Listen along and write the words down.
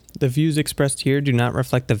The views expressed here do not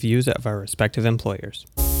reflect the views of our respective employers.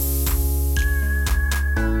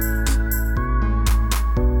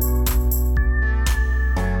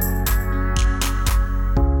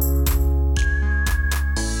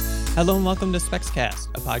 Hello and welcome to SpexCast,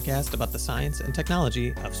 a podcast about the science and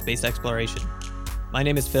technology of space exploration. My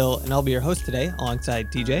name is Phil, and I'll be your host today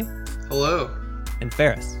alongside TJ. Hello. And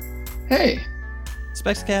Ferris. Hey.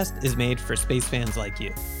 SpexCast is made for space fans like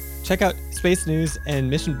you. Check out space news and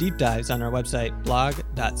mission deep dives on our website,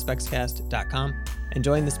 blog.spexcast.com, and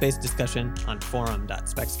join the space discussion on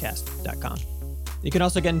forum.spexcast.com. You can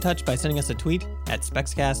also get in touch by sending us a tweet at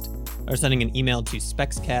SpexCast or sending an email to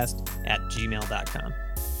spexcast@gmail.com.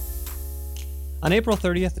 On April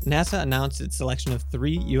 30th, NASA announced its selection of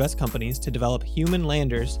 3 U.S. companies to develop human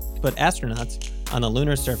landers to put astronauts on the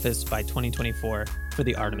lunar surface by 2024 for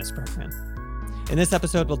the Artemis program. In this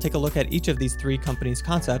episode, we'll take a look at each of these 3 companies'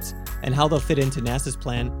 concepts and how they'll fit into NASA's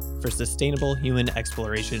plan for sustainable human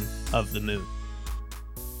exploration of the moon.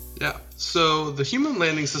 Yeah, so the Human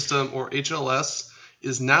Landing System, or HLS,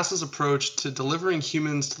 is NASA's approach to delivering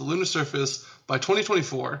humans to the lunar surface by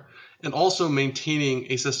 2024 and also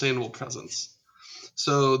maintaining a sustainable presence.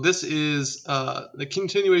 So this is the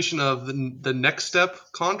continuation of the Next Step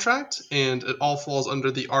contract, and it all falls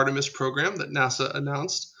under the Artemis program that NASA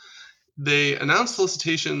announced. They announced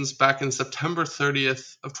solicitations back in September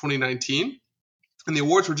 30th of 2019, and the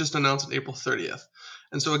awards were just announced on April 30th.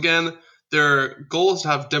 And so again, their goal is to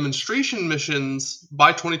have demonstration missions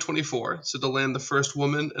by 2024, so to land the first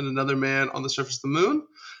woman and another man on the surface of the moon,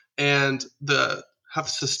 and have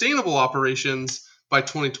sustainable operations by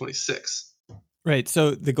 2026. Right,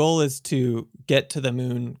 so the goal is to get to the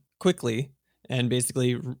moon quickly and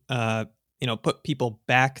basically, put people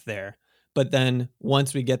back there. But then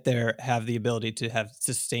once we get there, have the ability to have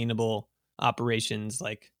sustainable operations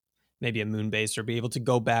like maybe a moon base or be able to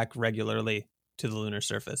go back regularly to the lunar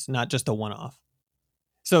surface, not just a one-off.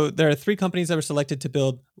 So there are 3 companies that were selected to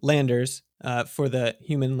build landers for the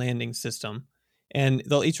Human Landing System, and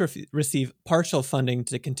they'll each receive partial funding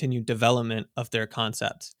to continue development of their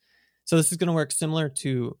concepts. So this is going to work similar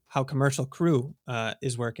to how Commercial Crew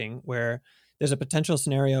is working, where there's a potential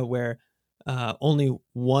scenario where only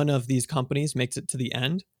one of these companies makes it to the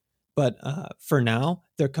end, but for now,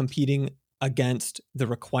 they're competing against the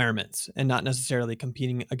requirements and not necessarily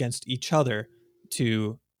competing against each other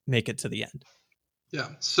to make it to the end.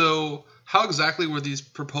 Yeah, so how exactly were these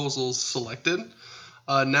proposals selected?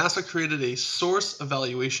 NASA created a source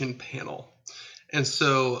evaluation panel. And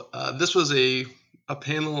so this was a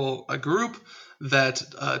group that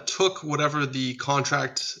took whatever the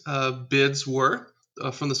contract bids were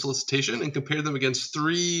from the solicitation and compared them against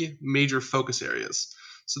 3 major focus areas.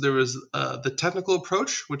 So there was the technical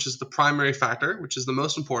approach, which is the primary factor, which is the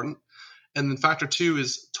most important. And then factor 2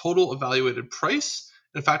 is total evaluated price.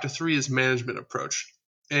 And factor 3 is management approach.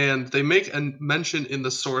 And they make a mention in the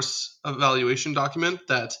source evaluation document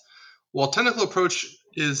that while technical approach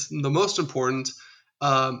is the most important,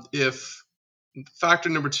 if factor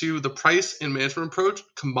number 2, the price and management approach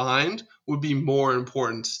combined would be more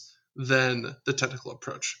important than the technical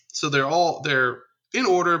approach. So they're in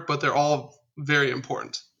order, but they're all very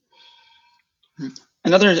important.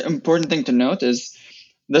 Another important thing to note is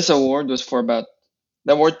this award was for the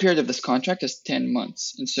award period of this contract is 10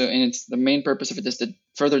 months. And it's the main purpose of it is to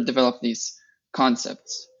further develop these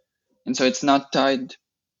concepts. And so it's not tied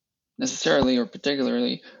necessarily or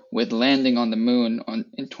particularly with landing on the moon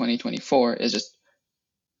in 2024. It's just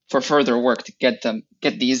for further work to get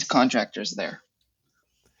these contractors there.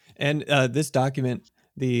 And this document,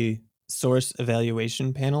 the source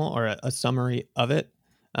evaluation panel, or a summary of it,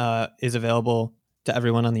 is available to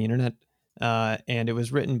everyone on the internet. And it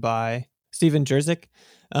was written by Steven Jerzik,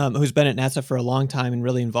 who's been at NASA for a long time and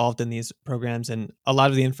really involved in these programs. And a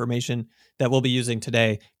lot of the information that we'll be using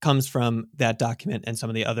today comes from that document and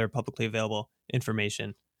some of the other publicly available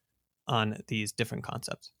information on these different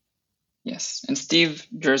concepts. Yes. And Steve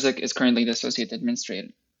Jerzik is currently the Associate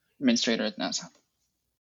Administrator at NASA.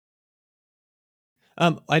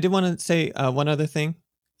 I did want to say one other thing,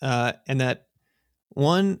 and that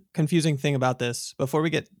one confusing thing about this, before we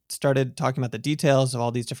get started talking about the details of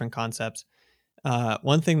all these different concepts,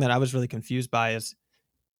 one thing that I was really confused by is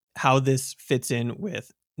how this fits in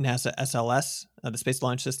with NASA SLS, the Space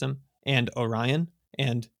Launch System, and Orion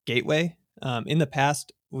and Gateway. In the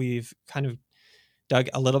past, we've kind of dug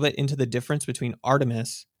a little bit into the difference between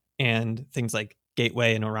Artemis and things like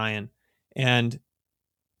Gateway and Orion. And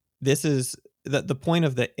this is the point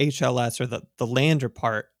of the HLS, or the lander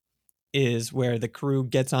part, is where the crew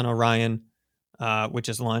gets on Orion, which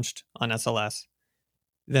is launched on SLS.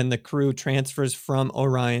 then the crew transfers from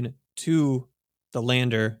Orion to the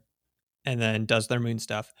lander and then does their moon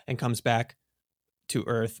stuff and comes back to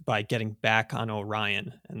Earth by getting back on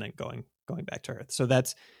Orion and then going back to Earth. So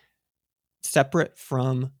that's separate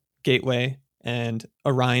from Gateway, and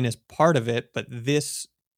Orion is part of it, but this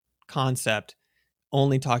concept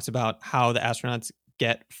only talks about how the astronauts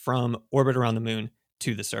get from orbit around the moon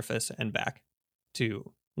to the surface and back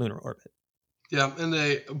to lunar orbit. Yeah, and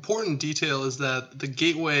the important detail is that the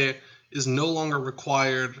Gateway is no longer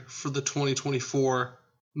required for the 2024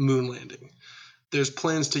 moon landing. There's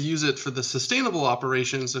plans to use it for the sustainable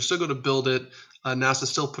operations. They're still going to build it. NASA's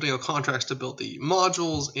still putting out contracts to build the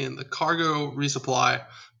modules and the cargo resupply,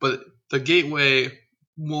 but the Gateway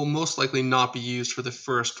will most likely not be used for the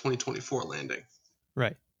first 2024 landing.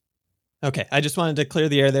 Right. Okay. I just wanted to clear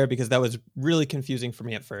the air there because that was really confusing for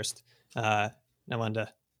me at first. I wanted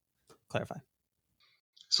to clarify.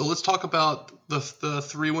 So let's talk about the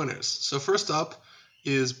three winners. So first up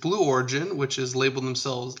is Blue Origin, which is labeled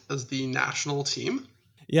themselves as the national team.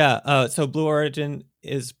 Yeah. So Blue Origin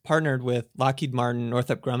is partnered with Lockheed Martin,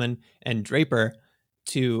 Northrop Grumman, and Draper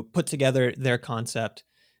to put together their concept.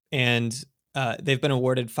 And they've been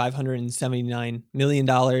awarded $579 million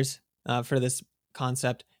for this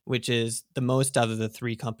concept, which is the most out of the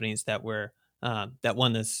three companies that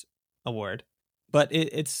won this award. But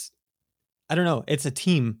it's I don't know. It's a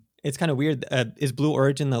team. It's kind of weird. Is Blue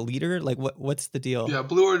Origin the leader? Like, what's the deal? Yeah,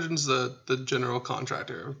 Blue Origin's the general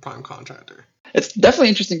contractor, prime contractor. It's definitely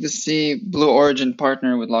interesting to see Blue Origin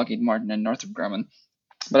partner with Lockheed Martin and Northrop Grumman,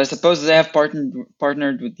 but I suppose they have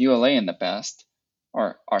partnered with ULA in the past,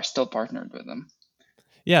 or are still partnered with them.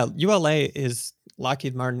 Yeah, ULA is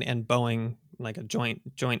Lockheed Martin and Boeing, like a joint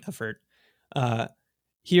effort.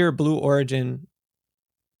 Here, Blue Origin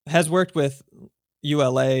has worked with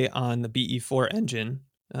ULA on the BE-4 engine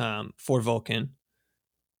for Vulcan,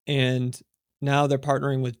 and now they're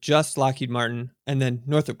partnering with just Lockheed Martin and then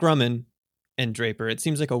Northrop Grumman and Draper. It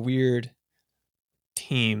seems like a weird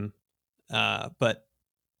team, but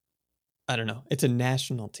I don't know. It's a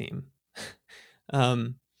national team.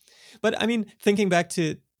 But I mean, thinking back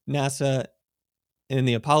to NASA in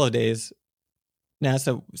the Apollo days,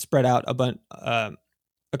 NASA spread out a bunch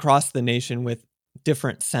across the nation with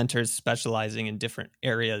different centers specializing in different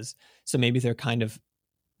areas. So maybe they're kind of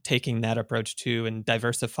taking that approach too and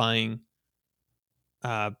diversifying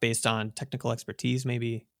based on technical expertise,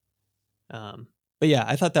 maybe. But yeah,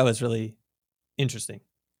 I thought that was really interesting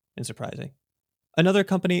and surprising. Another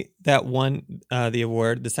company that won the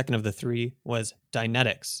award, the second of the three, was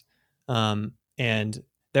Dynetics. And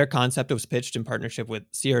their concept was pitched in partnership with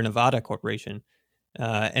Sierra Nevada Corporation.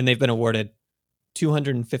 And they've been awarded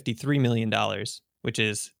 $253 million, which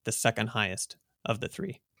is the second highest of the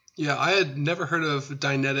three. Yeah, I had never heard of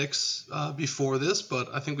Dynetics before this, but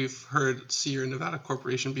I think we've heard Sierra Nevada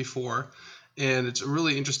Corporation before. And it's a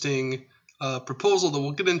really interesting proposal that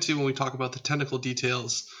we'll get into when we talk about the technical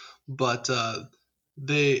details. But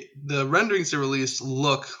the renderings they released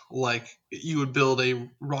look like you would build a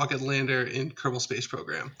rocket lander in Kerbal Space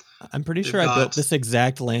Program. I'm pretty sure I built this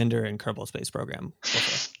exact lander in Kerbal Space Program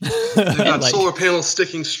before. They've got solar panels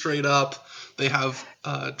sticking straight up. They have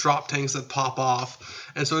drop tanks that pop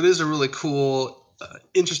off. And so it is a really cool,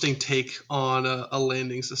 interesting take on a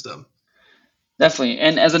landing system. Definitely.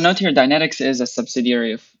 And as a note here, Dynetics is a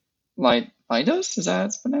subsidiary of Leidos? Is that how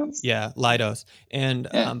it's pronounced? Yeah, Leidos. And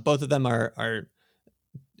both of them are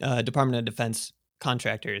Department of Defense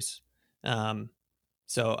contractors.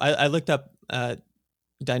 So I looked up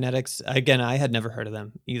Dynetics. Again, I had never heard of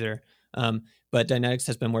them either. But Dynetics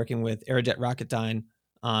has been working with Aerojet Rocketdyne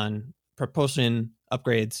on propulsion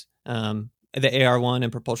upgrades, the AR-1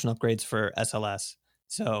 and propulsion upgrades for SLS.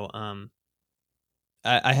 So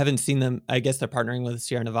I haven't seen them. I guess they're partnering with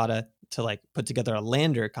Sierra Nevada to like put together a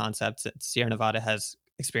lander concept. Sierra Nevada has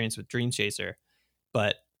experience with Dream Chaser,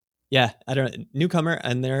 but yeah, I don't know, newcomer,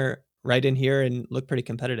 and they're right in here and look pretty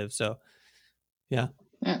competitive. So yeah.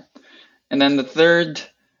 And then the third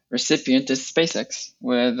recipient is SpaceX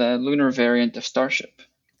with a lunar variant of Starship.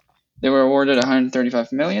 They were awarded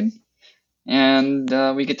 $135 million, and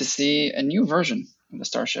we get to see a new version of the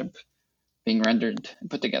Starship being rendered and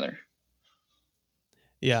put together.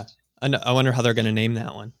 Yeah, I wonder how they're going to name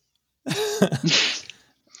that one.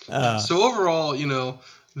 So overall,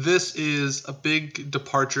 this is a big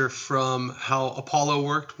departure from how Apollo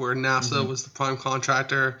worked, where NASA was the prime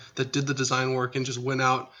contractor that did the design work and just went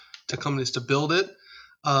out to companies to build it.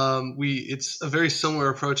 It's a very similar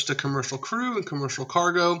approach to Commercial Crew and Commercial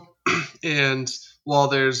Cargo. And while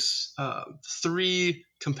there's three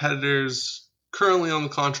competitors currently on the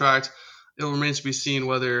contract, it remains to be seen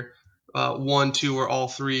whether one, two, or all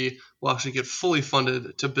three will actually get fully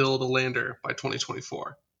funded to build a lander by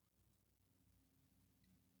 2024.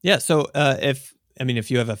 Yeah. So if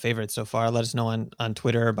you have a favorite so far, let us know on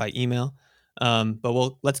Twitter or by email.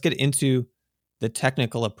 But let's get into the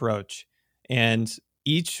technical approach. And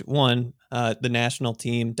each one, the national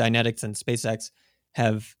team, Dynetics and SpaceX,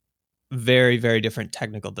 have very, very different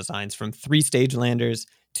technical designs, from 3-stage landers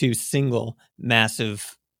to single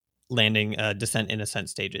massive landing, descent and ascent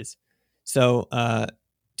stages. So,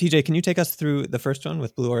 TJ, can you take us through the first one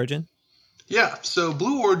with Blue Origin? Yeah, so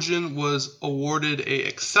Blue Origin was awarded a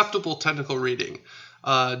acceptable technical rating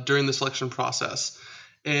during the selection process.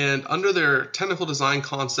 And under their technical design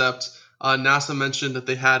concept, NASA mentioned that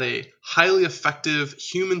they had a highly effective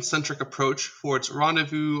human-centric approach for its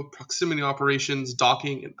rendezvous, proximity operations,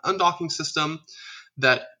 docking, and undocking system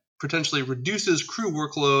that potentially reduces crew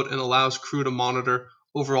workload and allows crew to monitor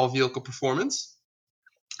overall vehicle performance.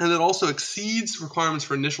 And it also exceeds requirements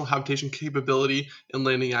for initial habitation capability and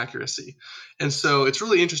landing accuracy. And so it's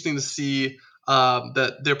really interesting to see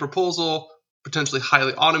that their proposal, potentially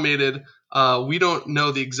highly automated, we don't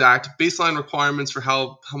know the exact baseline requirements for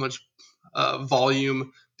how much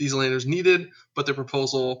volume these landers needed, but their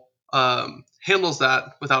proposal handles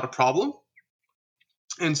that without a problem.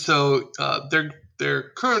 And so their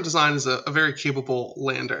current design is a very capable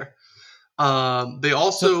lander. They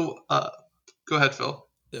also go ahead, Phil.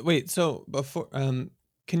 Wait, so before,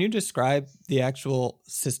 can you describe the actual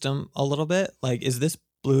system a little bit? Like, is this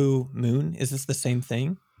Blue Moon? Is this the same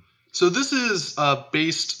thing? So this is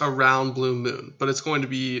based around Blue Moon, but it's going to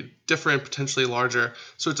be different, potentially larger.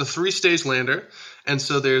 So it's a 3-stage lander, and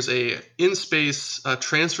so there's a in-space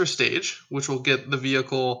transfer stage, which will get the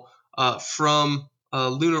vehicle from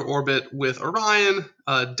lunar orbit with Orion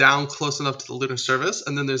down close enough to the lunar surface,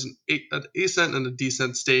 and then there's an ascent and a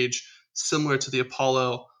descent stage similar to the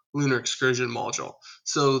Apollo lunar excursion module.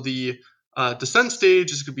 So the descent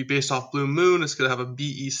stage is going to be based off Blue Moon. It's going to have a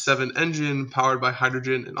BE-7 engine powered by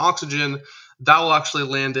hydrogen and oxygen. That will actually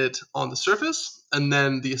land it on the surface. And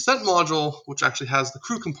then the ascent module, which actually has the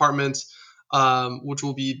crew compartments, which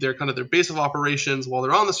will be their base of operations while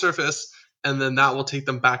they're on the surface. And then that will take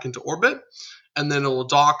them back into orbit. And then it will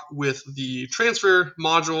dock with the transfer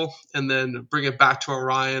module and then bring it back to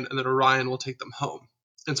Orion. And then Orion will take them home.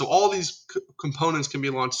 And so all these components can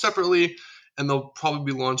be launched separately, and they'll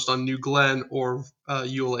probably be launched on New Glenn or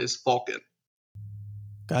ULA's Vulcan.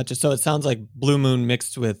 Gotcha. So it sounds like Blue Moon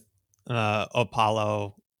mixed with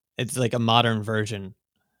Apollo. It's like a modern version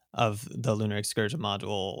of the lunar excursion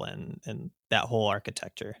module and that whole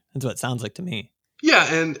architecture. That's what it sounds like to me. Yeah,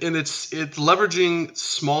 and it's leveraging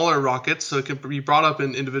smaller rockets, so it can be brought up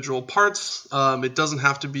in individual parts. It doesn't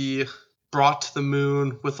have to be brought to the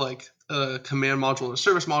moon with like a command module or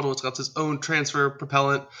service module. It's got its own transfer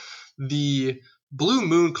propellant. The Blue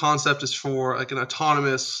Moon concept is for like an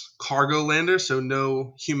autonomous cargo lander, so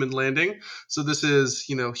no human landing. So this is,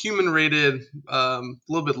 human rated, a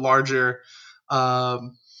little bit larger.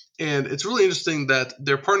 And it's really interesting that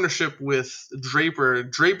their partnership with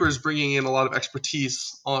Draper is bringing in a lot of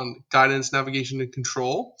expertise on guidance, navigation, and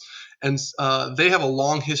control. And they have a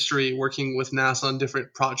long history working with NASA on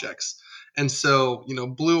different projects. And so,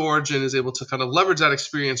 Blue Origin is able to kind of leverage that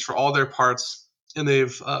experience for all their parts, and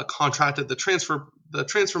they've contracted the transfer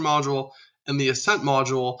module and the ascent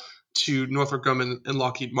module to Northrop Grumman and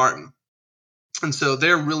Lockheed Martin. And so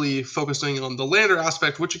they're really focusing on the lander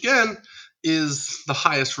aspect, which again is the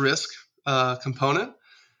highest risk component.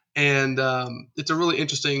 And it's a really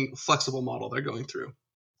interesting, flexible model they're going through.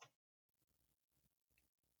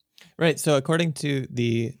 Right. So according to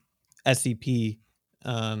the SEP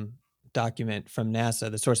document from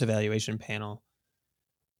NASA, the Source Evaluation Panel,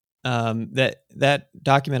 that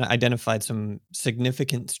document identified some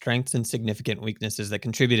significant strengths and significant weaknesses that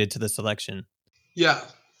contributed to the selection. Yeah.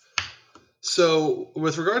 So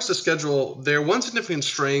with regards to schedule, their one significant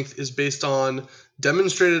strength is based on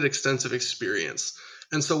demonstrated extensive experience.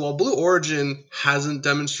 And so while Blue Origin hasn't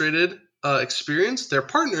demonstrated experience, their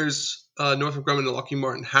partners, Northrop Grumman and Lockheed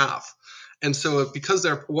Martin, have. And so because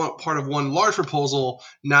they're part of one large proposal,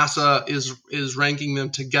 NASA is ranking them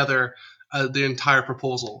together the entire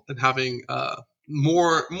proposal and having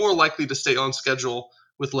more likely to stay on schedule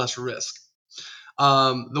with less risk.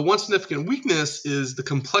 The one significant weakness is the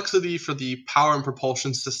complexity for the power and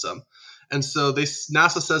propulsion system. And so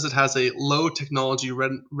NASA says it has a low technology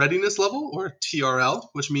readiness level, or TRL,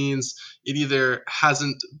 which means it either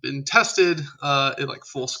hasn't been tested at like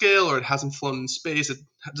full scale, or it hasn't flown in space, it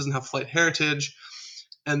doesn't have flight heritage.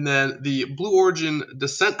 And then the Blue Origin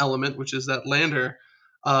descent element, which is that lander,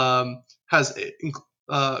 has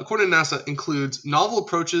according to NASA, includes novel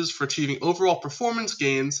approaches for achieving overall performance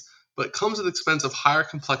gains, but comes at the expense of higher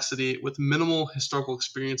complexity with minimal historical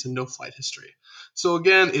experience and no flight history. So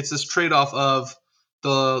again, it's this trade-off of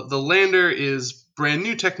the lander is brand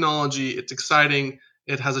new technology, it's exciting,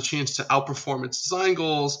 it has a chance to outperform its design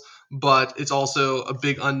goals, but it's also a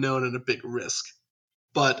big unknown and a big risk.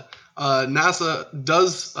 But NASA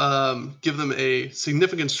does give them a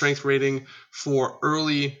significant strength rating for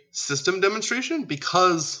early system demonstration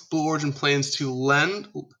because Blue Origin plans to land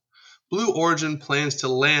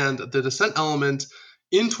the descent element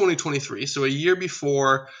in 2023, so a year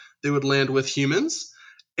before they would land with humans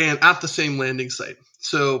and at the same landing site.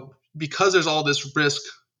 So because there's all this risk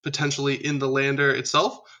potentially in the lander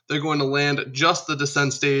itself, they're going to land just the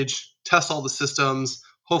descent stage, test all the systems,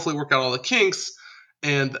 hopefully work out all the kinks,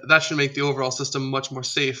 and that should make the overall system much more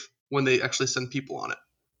safe when they actually send people on it.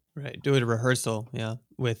 Right. Do a rehearsal,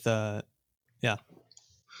 with Yeah.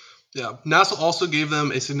 NASA also gave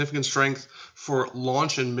them a significant strength for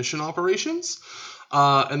launch and mission operations.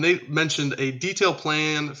 And they mentioned a detailed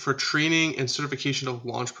plan for training and certification of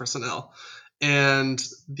launch personnel. And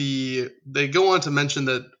they go on to mention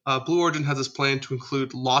that Blue Origin has this plan to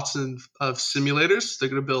include lots of simulators. They're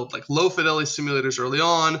going to build like low fidelity simulators early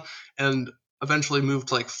on and eventually move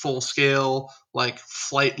to like full scale, like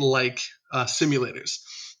flight like simulators.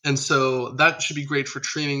 And so that should be great for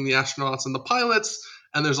training the astronauts and the pilots.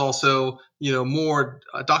 And there's also, more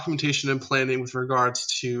documentation and planning with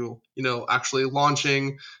regards to, actually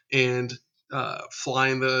launching and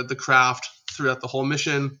flying the craft throughout the whole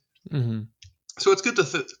mission. Mm-hmm. So it's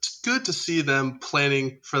good to see them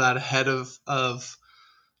planning for that ahead of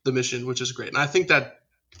the mission, which is great. And I think that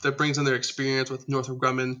brings in their experience with Northrop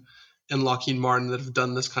Grumman and Lockheed Martin that have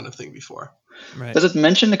done this kind of thing before. Right. Does it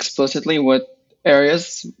mention explicitly what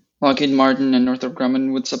areas Lockheed Martin and Northrop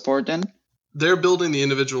Grumman would support in? They're building the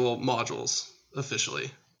individual modules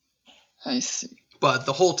officially. I see. But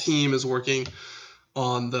the whole team is working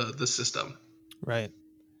on the system. Right.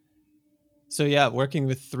 So working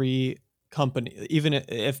with three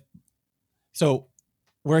companies,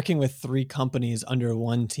 working with three companies under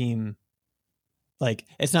one team, like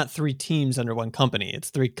it's not three teams under one company, it's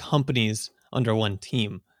three companies under one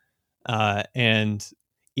team. And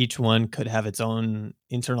each one could have its own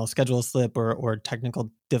internal schedule slip or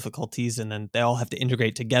technical difficulties, and then they all have to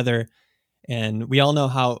integrate together. And we all know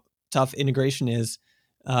how tough integration is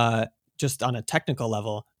just on a technical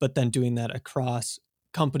level, but then doing that across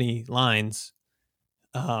company lines,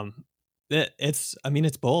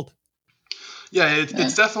 it's bold. Yeah,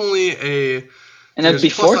 it's definitely and that'd be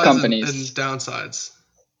four companies and downsides.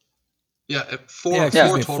 Yeah, four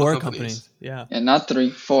total companies. Yeah, not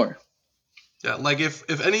three, four. Yeah, like if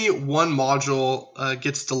any one module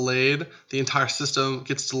gets delayed, the entire system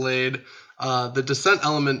gets delayed. The descent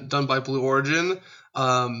element done by Blue Origin,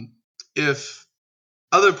 if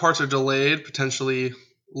other parts are delayed, potentially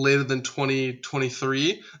later than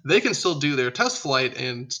 2023, they can still do their test flight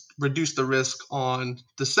and reduce the risk on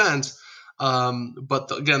descent.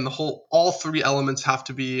 But again, all three elements have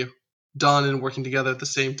to be done and working together at the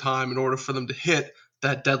same time in order for them to hit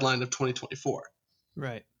that deadline of 2024.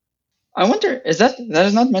 Right. I wonder, is that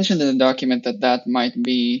is not mentioned in the document that might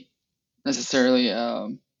be necessarily a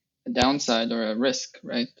downside or a risk,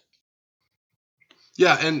 right?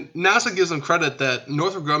 Yeah, and NASA gives them credit that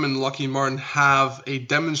Northrop Grumman and Lockheed Martin have a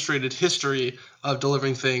demonstrated history of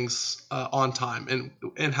delivering things on time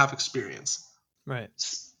and have experience. Right.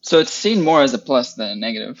 So it's seen more as a plus than a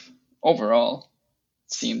negative overall,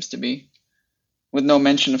 it seems to be, with no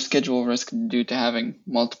mention of schedule risk due to having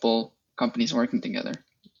multiple companies working together.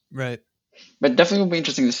 Right. But definitely will be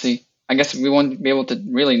interesting to see. I guess we won't be able to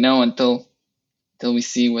really know until we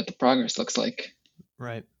see what the progress looks like.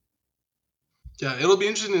 Right. Yeah, it'll be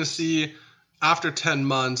interesting to see after 10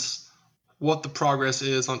 months what the progress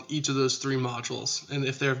is on each of those three modules and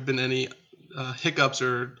if there have been any hiccups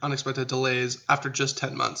or unexpected delays after just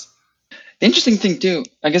 10 months. The interesting thing too,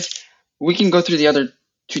 I guess we can go through the other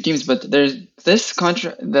two teams, but there's this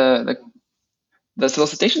contract, the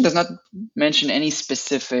solicitation does not mention any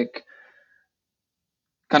specific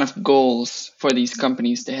kind of goals for these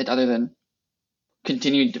companies to hit other than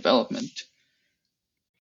continued development.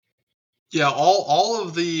 Yeah, all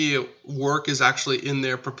of the work is actually in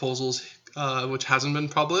their proposals, which hasn't been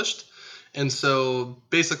published. And so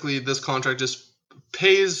basically this contract just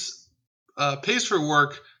pays for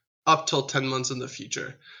work up till 10 months in the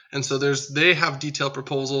future. And so they have detailed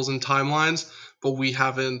proposals and timelines, but we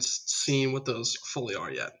haven't seen what those fully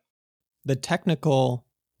are yet. The technical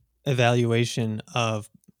evaluation of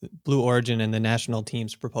Blue Origin and the national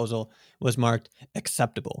team's proposal was marked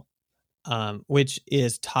acceptable. which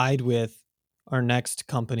is tied with our next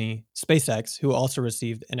company, SpaceX, who also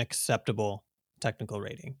received an acceptable technical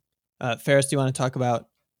rating. Ferris, do you want to talk about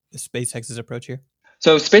SpaceX's approach here?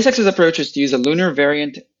 So SpaceX's approach is to use a lunar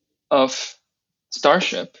variant of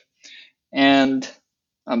Starship, and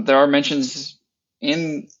there are mentions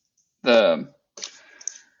in the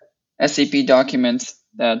SCP documents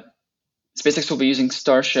that SpaceX will be using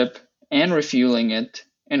Starship and refueling it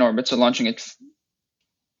in orbit, so launching it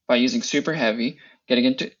by using Super Heavy,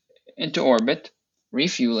 getting into orbit,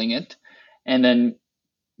 refueling it, and then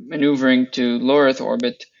maneuvering to low Earth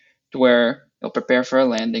orbit to where it'll prepare for a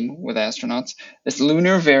landing with astronauts. This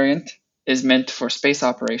lunar variant is meant for space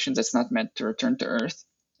operations. It's not meant to return to Earth.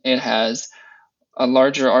 It has a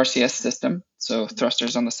larger RCS system, so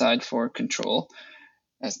thrusters on the side for control.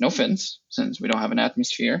 It has no fins, since we don't have an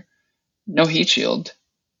atmosphere. No heat shield,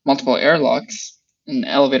 multiple airlocks, and an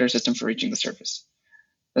elevator system for reaching the surface.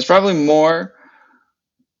 There's probably more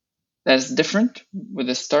that's different with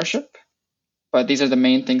this Starship, but these are the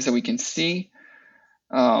main things that we can see.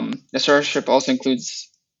 The Starship also includes,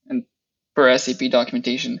 and per SCP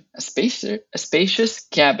documentation, a spacious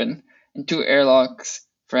cabin and 2 airlocks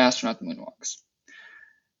for astronaut moonwalks.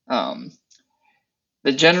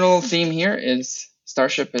 The general theme here is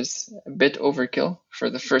Starship is a bit overkill for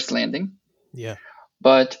the first landing. Yeah.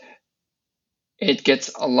 But it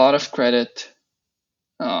gets a lot of credit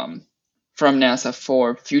from NASA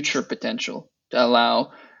for future potential to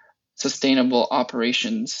allow sustainable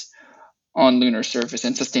operations on lunar surface.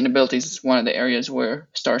 And sustainability is one of the areas where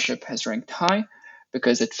Starship has ranked high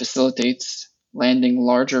because it facilitates landing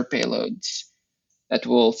larger payloads that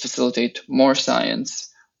will facilitate more science,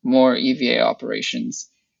 more EVA operations.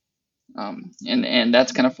 And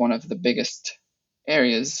that's kind of one of the biggest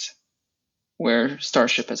areas where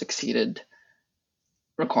Starship has exceeded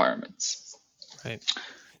requirements. Right.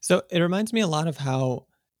 So it reminds me a lot of how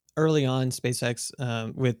early on SpaceX,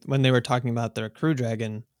 when they were talking about their Crew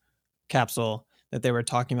Dragon capsule, that they were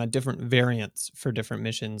talking about different variants for different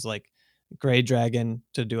missions, like Gray Dragon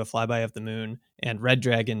to do a flyby of the moon and Red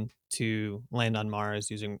Dragon to land on Mars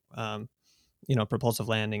using, propulsive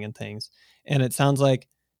landing and things. And it sounds like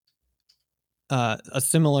a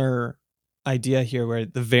similar idea here where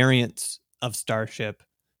the variants of Starship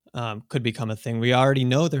could become a thing. We already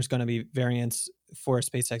know there's going to be variants for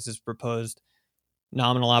SpaceX's proposed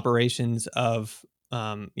nominal operations of,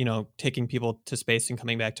 taking people to space and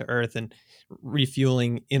coming back to Earth and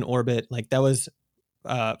refueling in orbit. Like that was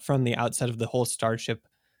from the outset of the whole Starship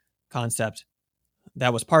concept.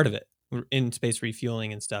 That was part of it, in space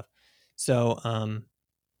refueling and stuff. So,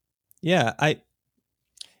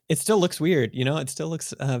 it still looks weird. It still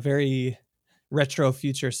looks very retro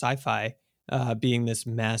future sci-fi, being this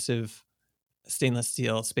massive stainless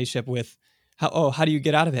steel spaceship with how do you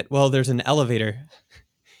get out of it? Well, there's an elevator.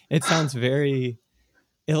 It sounds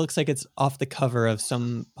it looks like it's off the cover of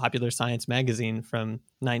some popular science magazine from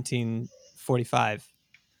 1945.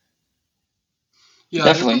 Yeah,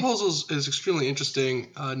 Definitely. their proposal is extremely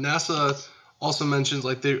interesting. NASA also mentions,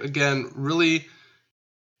 really,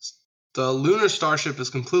 the lunar Starship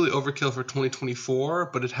is completely overkill for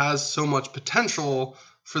 2024, but it has so much potential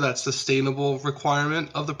for that sustainable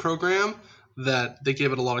requirement of the program that they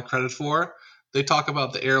gave it a lot of credit for. They talk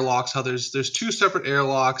about the airlocks, how there's 2 separate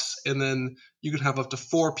airlocks, and then you can have up to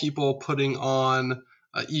 4 people putting on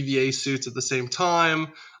EVA suits at the same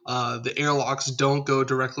time. The airlocks don't go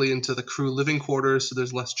directly into the crew living quarters, so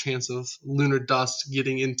there's less chance of lunar dust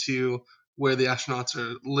getting into where the astronauts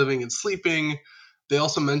are living and sleeping. They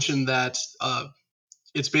also mentioned that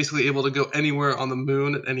it's basically able to go anywhere on the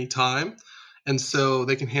moon at any time. And so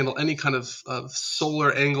they can handle any kind of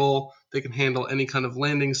solar angle. They can handle any kind of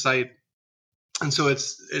landing site. And so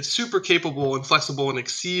it's super capable and flexible and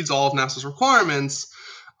exceeds all of NASA's requirements.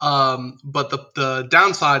 But the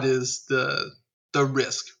downside is the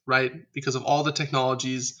risk, right? Because of all the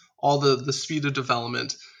technologies, all the speed of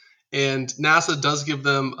development. And NASA does give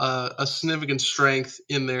them a significant strength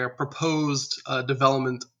in their proposed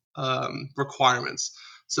development requirements.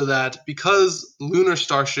 So that because Lunar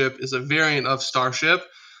Starship is a variant of Starship,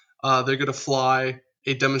 they're going to fly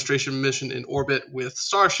a demonstration mission in orbit with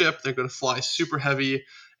Starship. They're going to fly Super Heavy.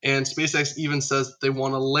 And SpaceX even says that they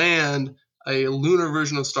want to land a lunar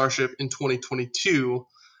version of Starship in 2022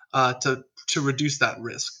 to reduce that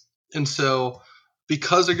risk. And so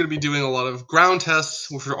because they're going to be doing a lot of ground tests,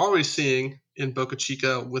 which we're already seeing in Boca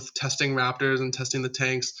Chica with testing Raptors and testing the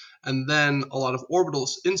tanks, and then a lot of orbital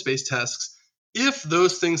in-space tests, if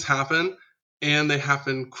those things happen and they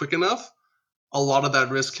happen quick enough, a lot of that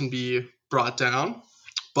risk can be brought down.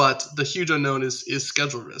 But the huge unknown is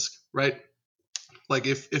schedule risk, right? Like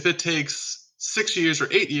if it takes 6 years or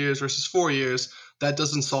 8 years versus 4 years, that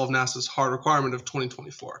doesn't solve NASA's hard requirement of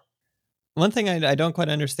 2024. One thing I don't quite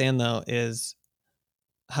understand though is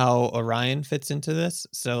how Orion fits into this.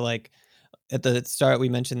 So like at the start, we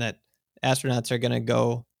mentioned that astronauts are going to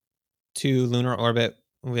go to lunar orbit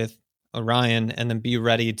with Orion and then be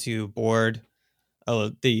ready to board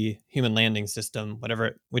the human landing system,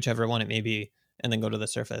 whichever one it may be, and then go to the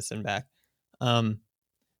surface and back.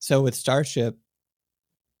 So with Starship,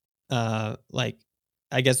 like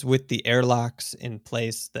I guess with the airlocks in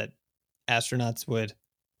place, that astronauts would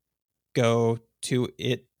go to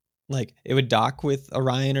it, like it would dock with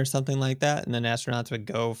Orion or something like that, and then astronauts would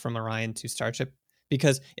go from Orion to Starship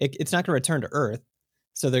because it's not going to return to Earth,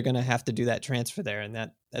 so they're going to have to do that transfer there, and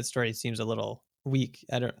that story seems a little weak.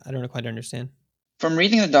 I don't quite understand. From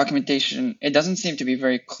reading the documentation, it doesn't seem to be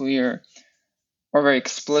very clear or very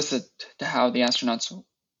explicit to how the astronauts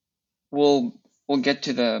will get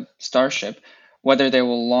to the Starship, whether they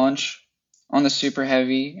will launch on the Super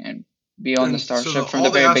Heavy and be on the Starship from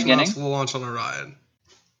the very beginning. All the astronauts will launch on Orion.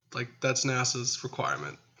 Like that's NASA's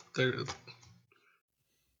requirement. They're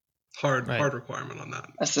hard requirement on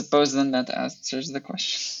that. I suppose then that answers the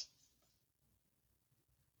question.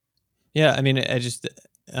 Yeah, I mean,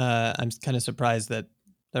 I'm kind of surprised that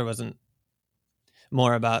there wasn't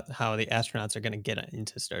more about how the astronauts are going to get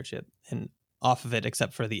into Starship and off of it,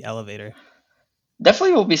 except for the elevator.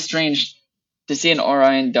 Definitely will be strange to see an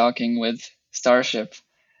Orion docking with Starship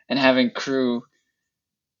and having crew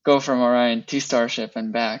go from Orion to Starship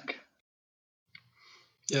and back.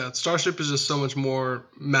 Yeah, Starship is just so much more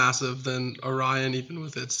massive than Orion, even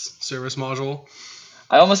with its service module.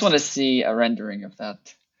 I almost want to see a rendering of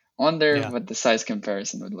that. I wonder what the size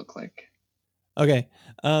comparison would look like. Okay,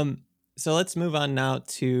 so let's move on now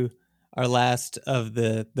to our last of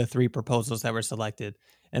the three proposals that were selected.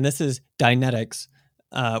 And this is Dynetics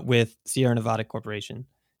with Sierra Nevada Corporation,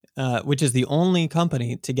 which is the only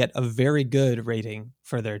company to get a very good rating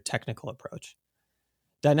for their technical approach.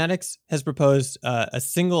 Dynetics has proposed a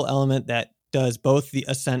single element that does both the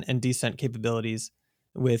ascent and descent capabilities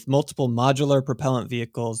with multiple modular propellant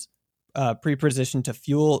vehicles pre-positioned to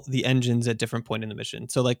fuel the engines at different points in the mission.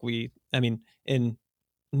 So like in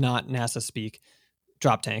not NASA speak,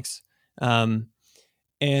 drop tanks.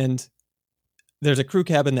 And there's a crew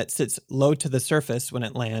cabin that sits low to the surface when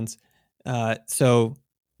it lands. So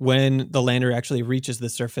when the lander actually reaches the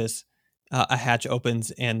surface, a hatch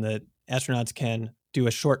opens and the astronauts can do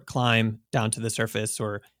a short climb down to the surface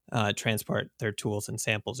or transport their tools and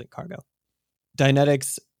samples and cargo.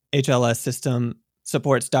 Dynetics HLS system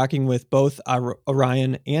supports docking with both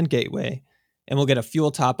Orion and Gateway, and will get a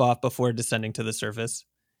fuel top-off before descending to the surface.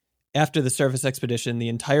 After the surface expedition, the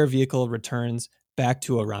entire vehicle returns back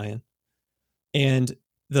to Orion. And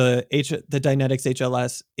the Dynetics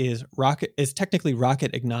HLS is technically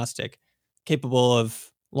rocket agnostic, capable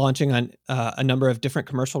of launching on a number of different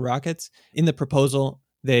commercial rockets. In the proposal,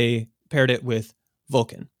 they paired it with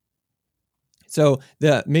Vulcan. So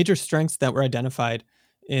the major strengths that were identified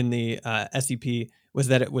in the SEP was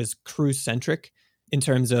that it was crew-centric in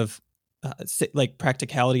terms of like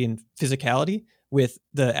practicality and physicality, with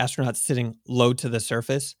the astronauts sitting low to the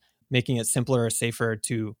surface, making it simpler or safer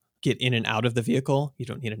to get in and out of the vehicle. You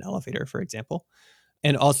don't need an elevator, for example.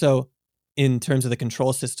 And also in terms of the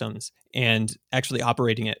control systems and actually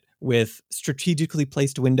operating it with strategically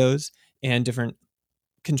placed windows and different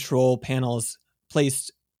control panels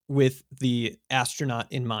placed with the astronaut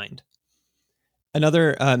in mind.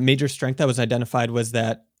 Another major strength that was identified was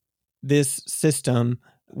that this system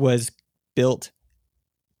was built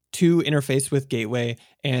to interface with Gateway,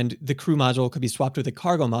 and the crew module could be swapped with a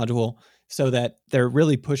cargo module, so that they're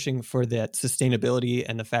really pushing for that sustainability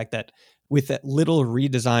and the fact that with that little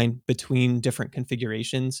redesign between different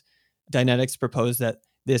configurations, Dynetics proposed that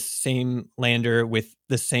this same lander with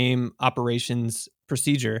the same operations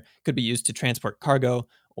procedure could be used to transport cargo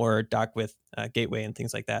or dock with Gateway and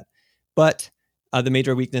things like that. But the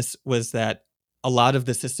major weakness was that a lot of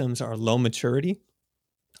the systems are low maturity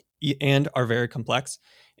and are very complex.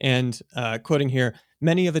 And quoting here,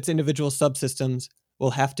 many of its individual subsystems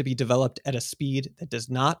will have to be developed at a speed that does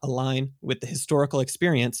not align with the historical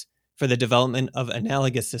experience for the development of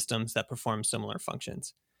analogous systems that perform similar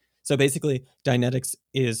functions. So basically, Dynetics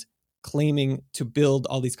is claiming to build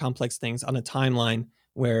all these complex things on a timeline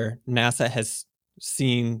where NASA has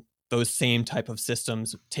seen those same type of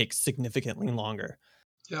systems take significantly longer.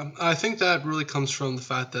 Yeah, I think that really comes from the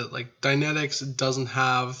fact that like Dynetics doesn't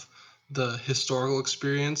have the historical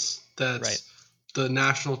experience that the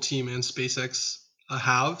national team and SpaceX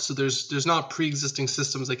have. So there's not pre-existing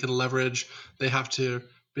systems they can leverage. They have to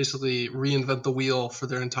basically reinvent the wheel for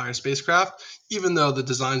their entire spacecraft, even though the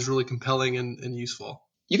design is really compelling and useful.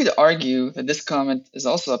 You could argue that this comment is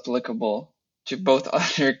also applicable to both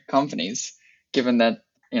other companies, given that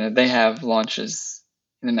they have launches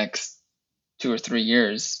in the next 2 or 3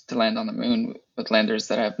 years to land on the moon with landers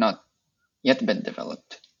that have not yet been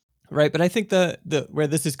developed. Right, but I think the where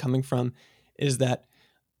this is coming from is that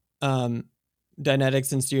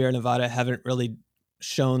Dynetics and Sierra Nevada haven't really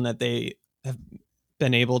shown that they have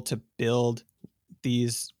been able to build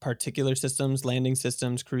these particular systems, landing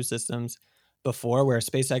systems, crew systems before, where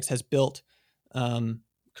SpaceX has built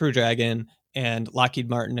Crew Dragon, and Lockheed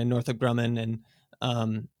Martin and Northrop Grumman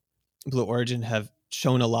and Blue Origin have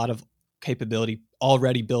shown a lot of capability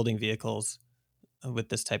already building vehicles with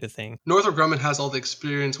this type of thing. Northrop Grumman has all the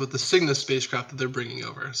experience with the Cygnus spacecraft that they're bringing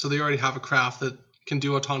over. So they already have a craft that can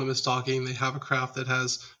do autonomous docking. They have a craft that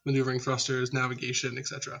has maneuvering thrusters, navigation,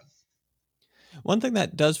 etc. One thing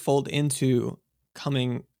that does fold into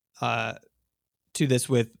coming to this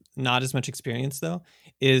with not as much experience, though,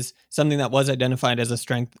 is something that was identified as a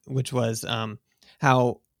strength, which was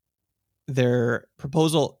how their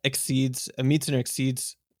proposal meets and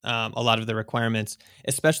exceeds a lot of the requirements,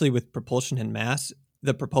 especially with propulsion and mass.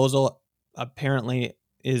 The proposal apparently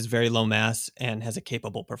is very low mass and has a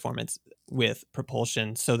capable performance with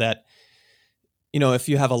propulsion, so that if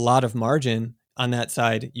you have a lot of margin on that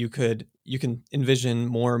side, you can envision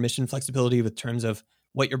more mission flexibility with terms of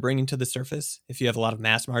what you're bringing to the surface if you have a lot of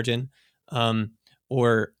mass margin,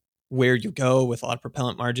 or where you go with a lot of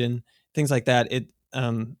propellant margin, things like that.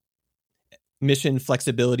 Mission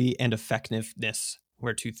flexibility and effectiveness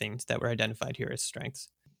were two things that were identified here as strengths.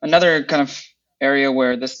 Another kind of area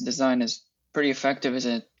where this design is pretty effective is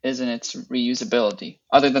in its reusability.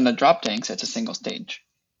 Other than the drop tanks, it's a single stage.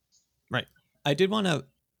 Right. I did want to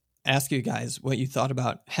ask you guys what you thought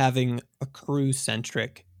about having a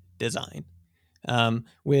crew-centric design.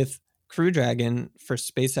 With Crew Dragon for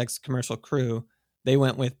SpaceX Commercial Crew, they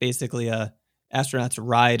went with basically astronauts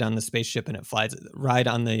ride on the spaceship and ride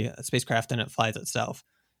on the spacecraft and it flies itself.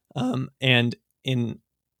 And in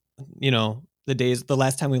the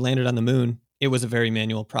last time we landed on the moon, it was a very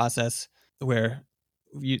manual process where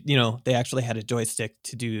they actually had a joystick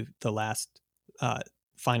to do the last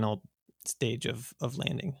final stage of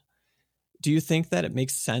landing. Do you think that it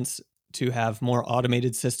makes sense to have more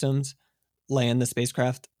automated systems land the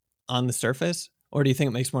spacecraft on the surface, or do you think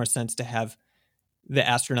it makes more sense to have the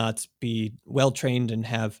astronauts be well trained and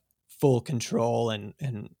have full control and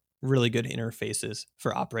really good interfaces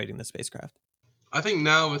for operating the spacecraft? I think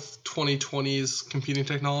now with 2020's computing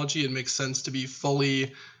technology, it makes sense to be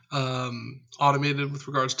fully automated with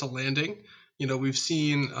regards to landing. We've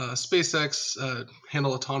seen SpaceX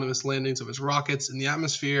handle autonomous landings of its rockets in the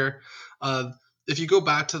atmosphere. If you go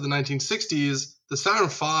back to the 1960s, the Saturn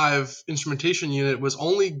V instrumentation unit was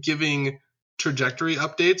only giving trajectory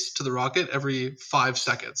updates to the rocket every 5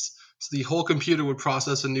 seconds. So the whole computer would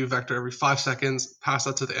process a new vector every 5 seconds, pass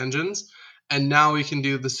that to the engines. And now we can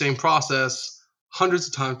do the same process hundreds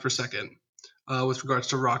of times per second with regards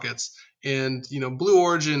to rockets. And, Blue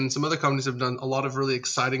Origin and some other companies have done a lot of really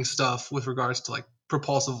exciting stuff with regards to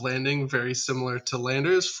propulsive landing, very similar to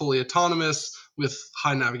landers, fully autonomous with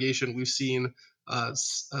high navigation. We've seen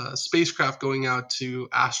spacecraft going out to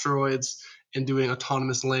asteroids and doing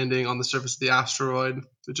autonomous landing on the surface of the asteroid,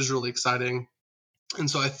 which is really exciting.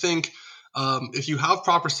 And so I think if you have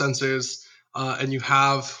proper sensors and you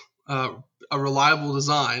have a reliable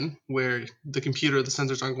design where the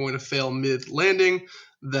sensors aren't going to fail mid-landing,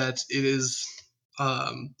 that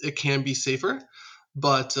it can be safer.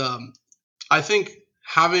 But I think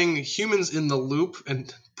having humans in the loop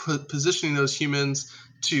and positioning those humans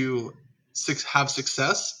to have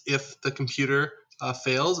success if the computer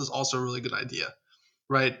fails is also a really good idea,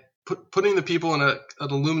 right? Putting the people in an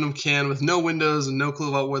aluminum can with no windows and no clue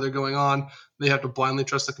about where they're going on, they have to blindly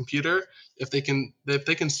trust the computer. If they can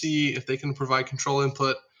provide control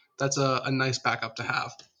input, that's a nice backup to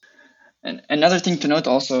have. And another thing to note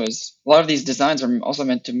also is a lot of these designs are also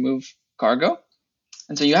meant to move cargo.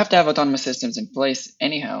 And so you have to have autonomous systems in place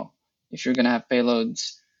anyhow if you're going to have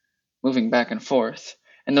payloads moving back and forth.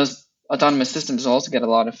 And those autonomous systems also get a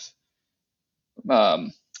lot of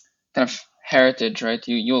kind of heritage, right?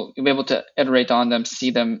 You'll be able to iterate on them,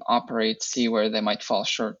 see them operate, see where they might fall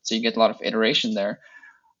short. So you get a lot of iteration there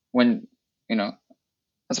when,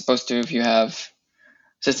 as opposed to if you have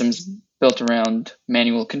systems built around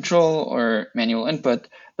manual control or manual input,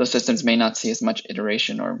 those systems may not see as much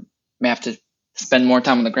iteration or may have to spend more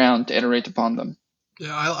time on the ground to iterate upon them.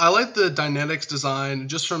 Yeah, I like the Dynetics design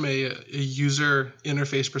just from a user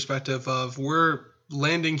interface perspective of we're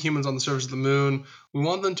landing humans on the surface of the moon, we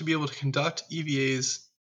want them to be able to conduct EVAs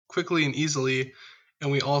quickly and easily,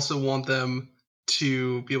 and we also want them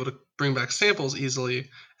to be able to bring back samples easily.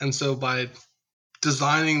 And so by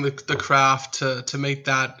designing the craft to make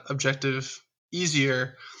that objective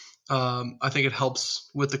easier, I think it helps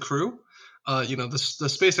with the crew. The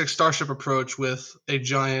SpaceX Starship approach with a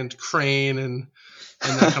giant crane and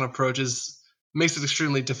that kind of approach makes it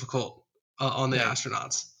extremely difficult on the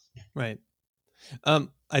astronauts. Right.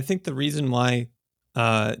 I think the reason why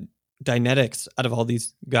Dynetics, out of all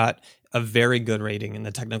these, got a very good rating in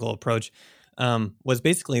the technical approach was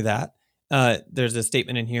basically that. There's a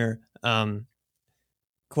statement in here,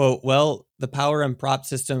 quote, "Well, the power and prop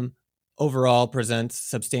system overall presents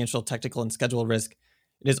substantial technical and schedule risk.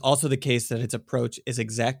 It is also the case that its approach is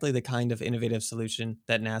exactly the kind of innovative solution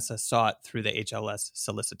that NASA sought through the HLS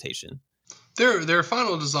solicitation." Their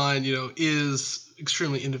final design, is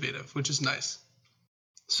extremely innovative, which is nice.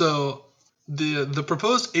 So the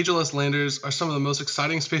proposed HLS landers are some of the most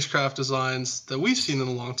exciting spacecraft designs that we've seen in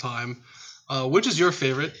a long time. Which is your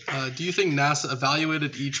favorite? Do you think NASA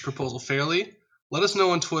evaluated each proposal fairly? Let us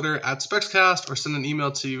know on Twitter @SpexCast or send an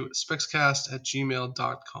email to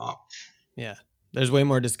spexcast@gmail.com. Yeah, there's way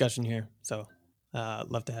more discussion here, so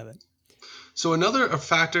love to have it. So another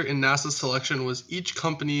factor in NASA's selection was each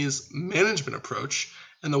company's management approach,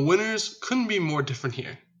 and the winners couldn't be more different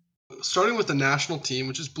here. Starting with the national team,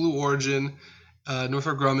 which is Blue Origin,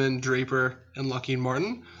 Northrop Grumman, Draper, and Lockheed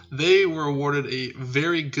Martin, they were awarded a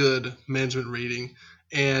very good management rating,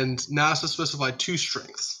 and NASA specified 2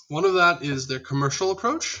 strengths. One of that is their commercial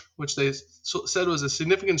approach, which they said was a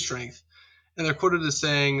significant strength, and they're quoted as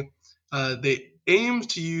saying they aimed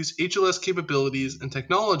to use HLS capabilities and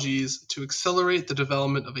technologies to accelerate the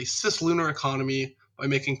development of a cislunar economy by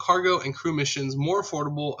making cargo and crew missions more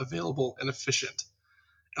affordable, available, and efficient.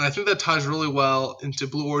 And I think that ties really well into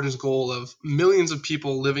Blue Origin's goal of millions of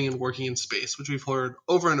people living and working in space, which we've heard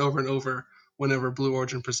over and over and over whenever Blue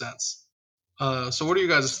Origin presents. So what are you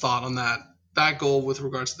guys' thoughts on that goal with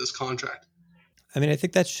regards to this contract? I mean, I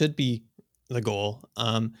think that should be the goal.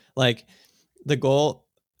 The goal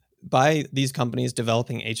by these companies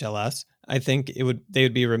developing HLS, I think they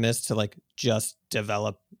would be remiss to just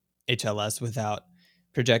develop HLS without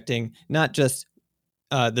projecting not just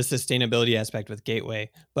the sustainability aspect with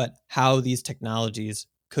Gateway, but how these technologies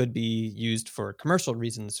could be used for commercial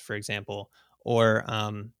reasons, for example, or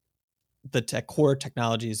the core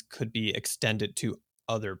technologies could be extended to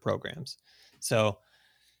other programs. So,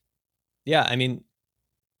 yeah, I mean,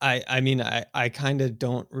 I kind of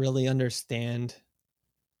don't really understand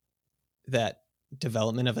that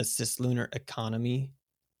development of a cislunar economy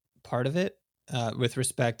part of it with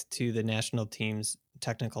respect to the national team's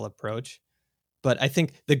technical approach. But I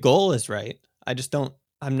think the goal is right.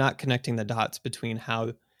 I'm not connecting the dots between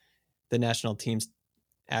how the national team's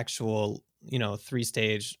actual,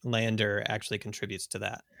 3-stage lander actually contributes to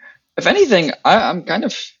that. If anything, I'm kind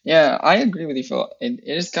of, I agree with you, Phil. It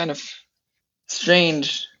is kind of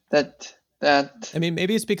strange that I mean,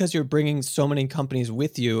 maybe it's because you're bringing so many companies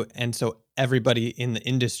with you, and so everybody in the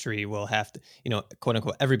industry will have to, quote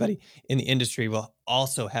unquote, everybody in the industry will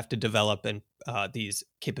also have to develop these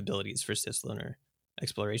capabilities for cislunar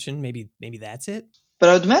exploration. Maybe that's it. But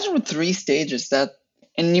I would imagine with 3 stages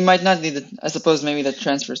and you might not need I suppose maybe the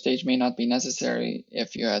transfer stage may not be necessary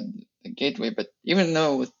if you had the Gateway, but even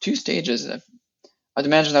though with 2 stages, I'd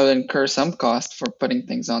imagine that would incur some cost for putting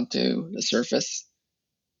things onto the surface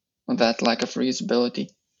with that lack of reusability.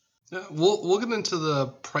 Yeah, we'll get into the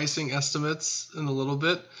pricing estimates in a little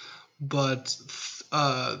bit, but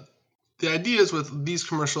the idea is with these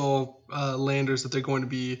commercial landers that they're going to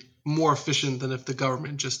be more efficient than if the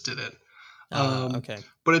government just did it. Okay.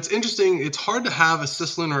 But it's interesting. It's hard to have a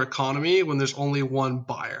cislunar economy when there's only one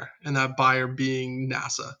buyer, and that buyer being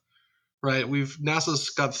NASA, right?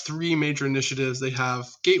 NASA's got 3 major initiatives. They have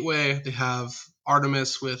Gateway, they have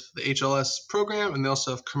Artemis with the HLS program, and they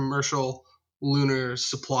also have commercial lunar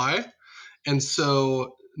supply. And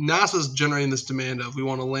so NASA's generating this demand of we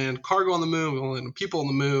want to land cargo on the moon, we want to land people on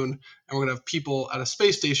the moon, and we're going to have people at a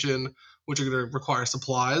space station, which are going to require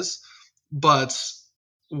supplies. But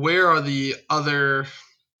where are the other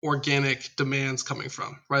organic demands coming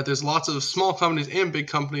from, right? There's lots of small companies and big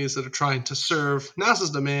companies that are trying to serve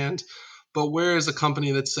NASA's demand, but where is a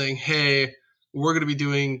company that's saying, hey, we're going to be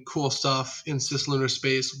doing cool stuff in cislunar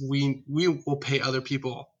space. We will pay other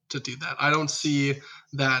people to do that. I don't see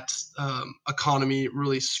that economy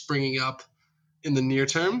really springing up in the near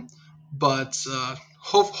term, but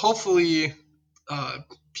hopefully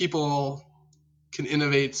people can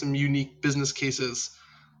innovate some unique business cases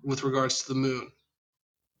with regards to the moon.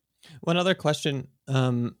 One other question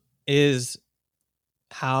is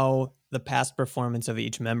how the past performance of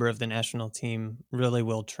each member of the national team really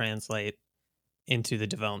will translate into the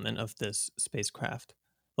development of this spacecraft.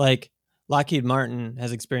 Like Lockheed Martin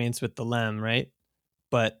has experience with the LEM, right?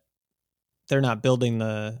 But they're not building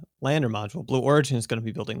the lander module. Blue Origin is going to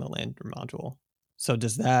be building the lander module. So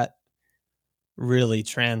does that really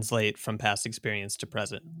translate from past experience to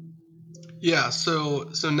present? Yeah, so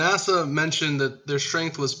NASA mentioned that their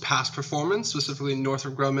strength was past performance, specifically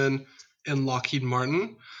Northrop Grumman and Lockheed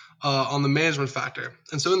Martin, on the management factor.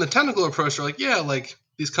 And so in the technical approach, they're like, yeah, like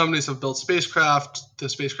these companies have built spacecraft, the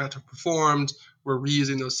spacecraft have performed, we're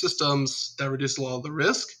reusing those systems, that reduces a lot of the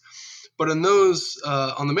risk. But in those,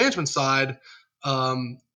 on the management side,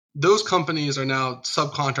 those companies are now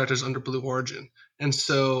subcontractors under Blue Origin. And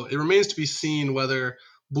so it remains to be seen whether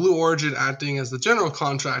Blue Origin, acting as the general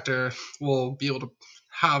contractor, will be able to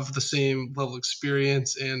have the same level of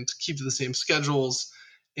experience and keep to the same schedules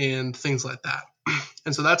and things like that.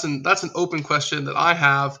 And so that's an open question that I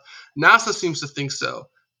have. NASA seems to think so,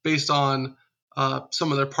 based on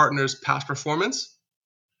some of their partners' past performance,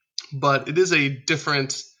 but it is a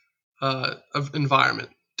different of environment,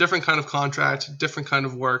 different kind of contract, different kind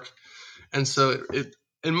of work, and so it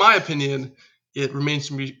in my opinion, it remains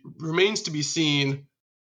to be seen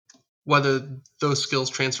whether those skills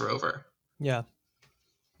transfer over. Yeah.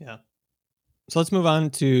 So let's move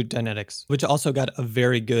on to Dynetics, which also got a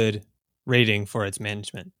very good rating for its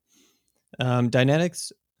management.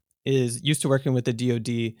 Dynetics is used to working with the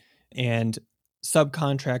DoD and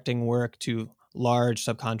subcontracting work to large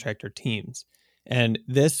subcontractor teams. And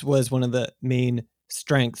this was one of the main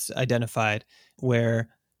strengths identified, where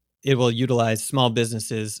it will utilize small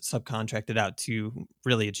businesses subcontracted out to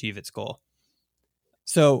really achieve its goal.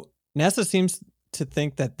 So NASA seems to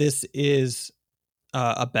think that this is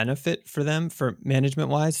a benefit for them for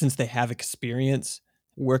management-wise, since they have experience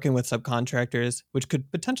working with subcontractors, which could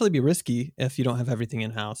potentially be risky if you don't have everything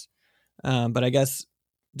in-house. But I guess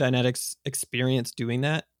Dynetics' experience doing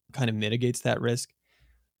that kind of mitigates that risk.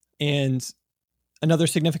 And another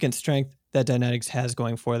significant strength that Dynetics has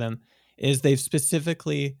going for them is they've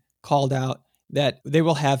specifically called out that they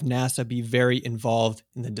will have NASA be very involved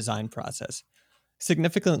in the design process.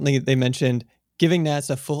 Significantly, they mentioned giving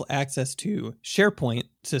NASA full access to SharePoint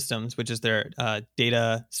systems, which is their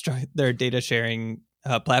data sharing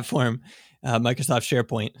platform, Microsoft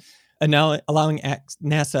SharePoint, and now allowing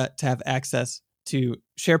NASA to have access to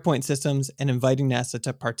SharePoint systems and inviting NASA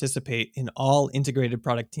to participate in all integrated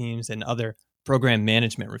product teams and other program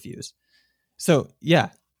management reviews. So yeah,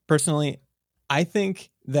 personally, I think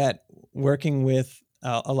that working with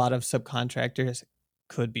a lot of subcontractors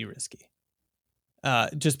could be risky.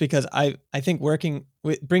 Just because I think working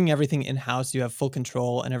with bringing everything in-house, you have full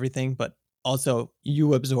control and everything, but also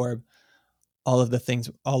you absorb all of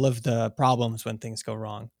the problems when things go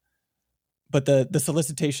wrong. But the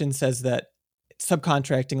solicitation says that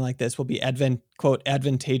subcontracting like this will be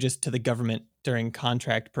advantageous to the government during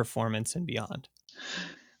contract performance and beyond.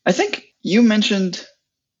 I think you mentioned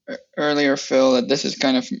earlier, Phil, that this is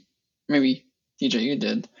kind of, maybe TJ, you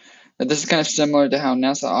did, that this is kind of similar to how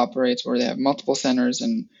NASA operates, where they have multiple centers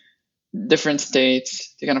in different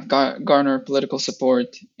states to kind of garner political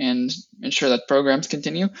support and ensure that programs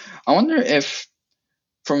continue. I wonder if,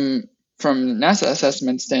 from NASA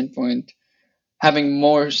assessment standpoint, having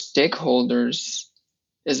more stakeholders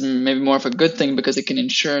is maybe more of a good thing because it can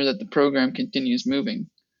ensure that the program continues moving.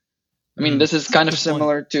 I mean, this is kind of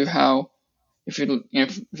similar to how, if you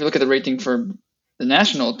look at the rating for the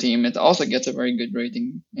national team, it also gets a very good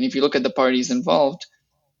rating. And if you look at the parties involved,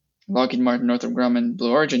 Lockheed Martin, Northrop Grumman,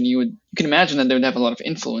 Blue Origin, you can imagine that they would have a lot of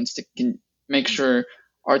influence to make sure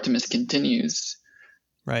Artemis continues.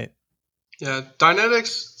 Right. Yeah,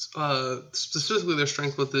 Dynetics, specifically their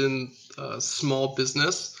strength within small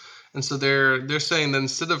business. And so they're saying that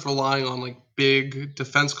instead of relying on like big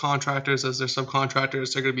defense contractors as their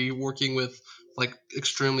subcontractors, they're going to be working with like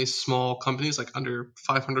extremely small companies, like under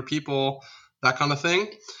 500 people, that kind of thing.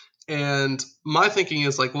 And my thinking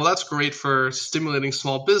is like, well, that's great for stimulating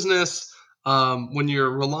small business. When you're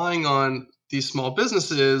relying on these small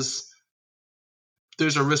businesses,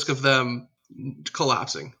 there's a risk of them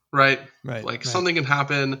collapsing, right? Like something can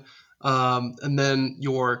happen. And then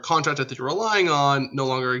your contractor that you're relying on no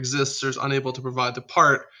longer exists or is unable to provide the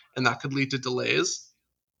part, and that could lead to delays.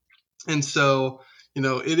 And so,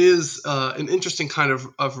 it is an interesting kind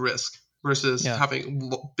of risk versus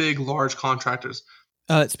having big, large contractors.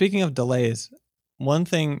 Speaking of delays, one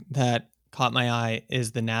thing that caught my eye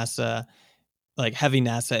is the NASA, like heavy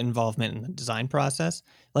NASA involvement in the design process.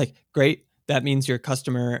 Like, great. That means your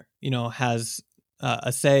customer, has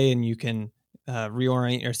a say, and you can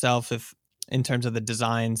reorient yourself if in terms of the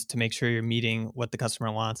designs to make sure you're meeting what the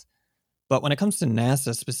customer wants. But when it comes to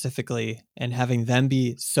NASA specifically and having them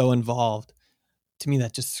be so involved, to me,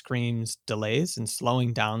 that just screams delays and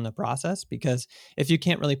slowing down the process. Because if you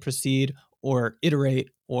can't really proceed or iterate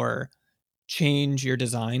or change your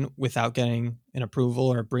design without getting an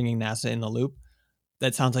approval or bringing NASA in the loop,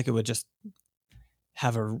 that sounds like it would just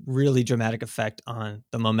have a really dramatic effect on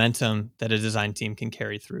the momentum that a design team can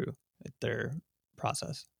carry through their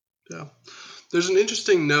process. Yeah. There's an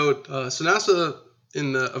interesting note. So NASA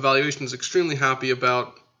in the evaluation is extremely happy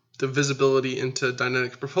about the visibility into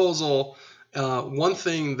Dynetics' proposal. One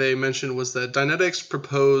thing they mentioned was that Dynetics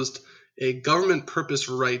proposed a government purpose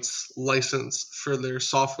rights license for their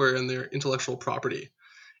software and their intellectual property.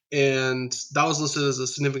 And that was listed as a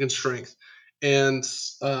significant strength. And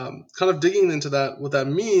kind of digging into that, what that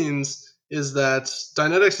means is that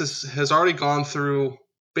Dynetics has already gone through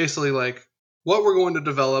basically like what we're going to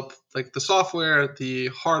develop, like the software, the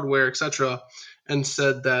hardware, etc., and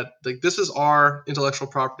said that like this is our intellectual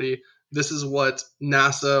property. This is what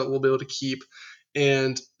NASA will be able to keep.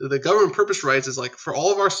 And the government purpose rights is like for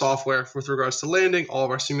all of our software with regards to landing, all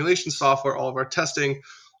of our simulation software, all of our testing,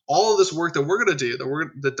 all of this work that we're going to do,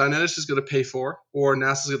 that Dynetics is going to pay for, or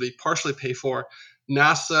NASA is going to be partially pay for.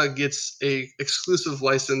 NASA gets a exclusive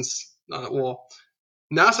license.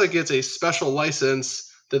 NASA gets a special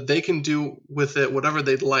license that they can do with it whatever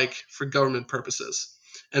they'd like for government purposes.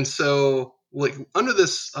 And so, like under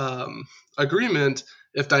this agreement,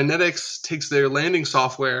 if Dynetics takes their landing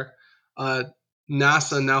software,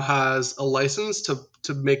 NASA now has a license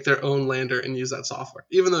to make their own lander and use that software,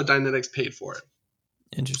 even though Dynetics paid for it.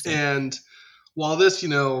 Interesting. And while this,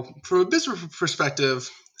 from a business perspective,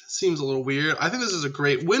 seems a little weird, I think this is a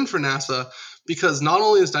great win for NASA because not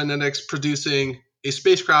only is Dynetics producing a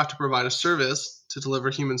spacecraft to provide a service to deliver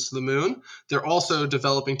humans to the moon, they're also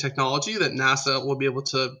developing technology that NASA will be able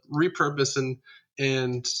to repurpose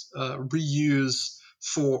and reuse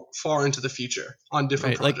for far into the future on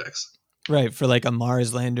different projects. Right, for like a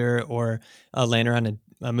Mars lander or a lander on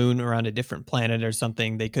a moon around a different planet or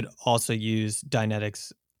something, they could also use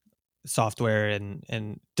Dynetics software.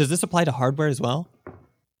 And does this apply to hardware as well?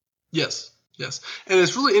 Yes. And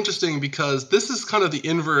it's really interesting because this is kind of the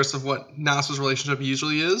inverse of what NASA's relationship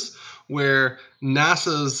usually is, where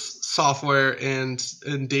NASA's software and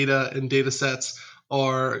data sets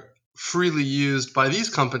are freely used by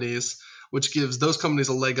these companies, which gives those companies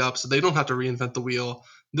a leg up so they don't have to reinvent the wheel.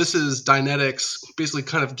 This is Dynetics basically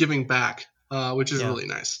kind of giving back, which is really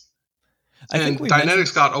nice. And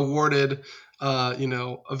Dynetics got awarded,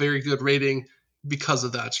 a very good rating because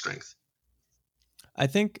of that strength. I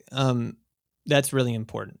think that's really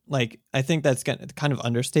important. Like, I think that's kind of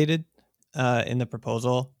understated in the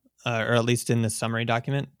proposal, or at least in the summary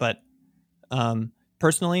document. But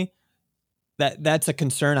personally, that's a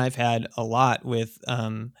concern I've had a lot with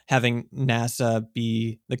having NASA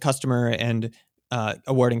be the customer and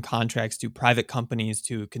awarding contracts to private companies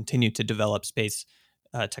to continue to develop space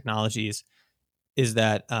technologies. Is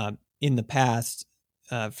that in the past,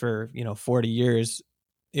 for 40 years,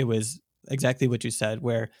 it was exactly what you said,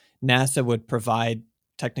 where NASA would provide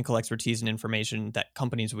technical expertise and information that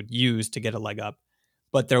companies would use to get a leg up,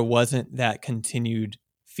 but there wasn't that continued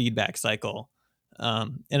feedback cycle.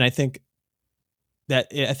 And I think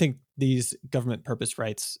these government purpose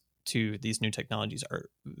rights to these new technologies are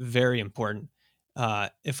very important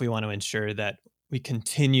if we want to ensure that we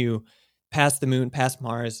continue past the moon, past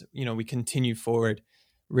Mars. We continue forward,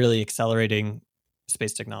 really accelerating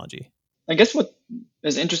space technology. I guess what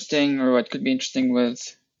is interesting, or what could be interesting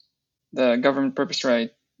with the government purpose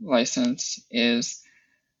right license is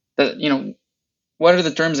that, what are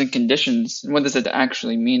the terms and conditions? What does it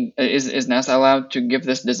actually mean? Is NASA allowed to give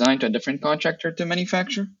this design to a different contractor to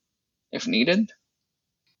manufacture if needed?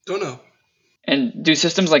 Don't know. And do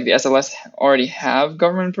systems like the SLS already have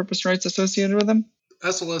government purpose rights associated with them?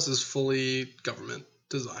 SLS is fully government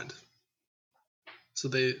designed. So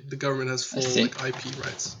the government has full IP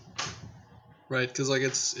rights. Right,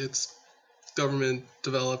 because it's government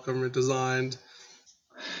developed, government designed.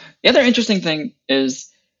 The other interesting thing is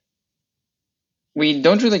we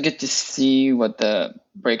don't really get to see what the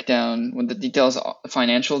breakdown, what the details, the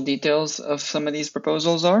financial details of some of these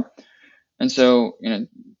proposals are. And so,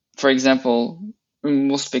 for example,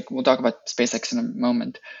 we'll talk about SpaceX in a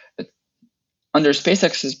moment. But under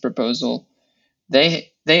SpaceX's proposal,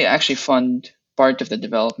 they actually fund part of the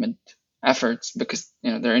development efforts because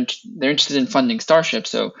they're interested in funding Starship,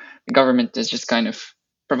 so the government is just kind of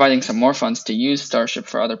providing some more funds to use Starship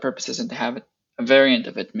for other purposes and to have a variant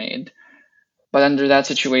of it made. But under that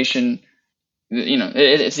situation,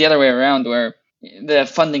 it's the other way around, where the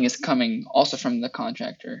funding is coming also from the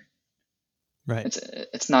contractor. Right.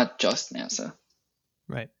 It's not just NASA.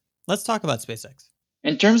 Right. Let's talk about SpaceX.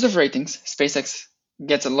 In terms of ratings, SpaceX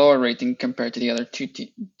gets a lower rating compared to the other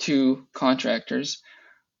two contractors,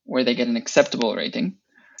 where they get an acceptable rating.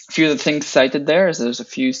 A few of the things cited there is there's a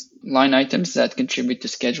few line items that contribute to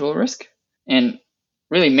schedule risk, and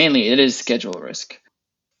really mainly it is schedule risk.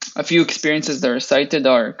 A few experiences that are cited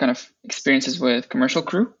are kind of experiences with Commercial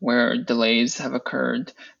Crew, where delays have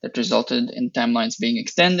occurred that resulted in timelines being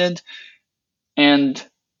extended. And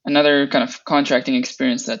another kind of contracting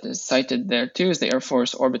experience that is cited there too is the Air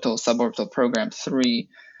Force Orbital Suborbital Program 3,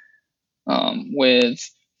 with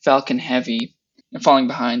Falcon Heavy falling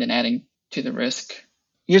behind and adding to the risk.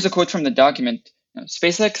 Here's a quote from the document.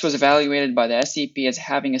 SpaceX was evaluated by the SCP as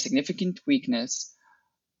having a significant weakness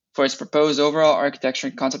for its proposed overall architecture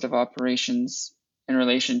and concept of operations in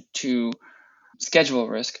relation to schedule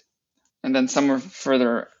risk. And then somewhere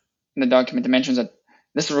further in the document, it mentions that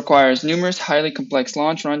this requires numerous highly complex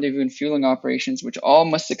launch, rendezvous, and fueling operations, which all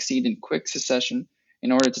must succeed in quick succession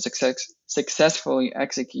in order to successfully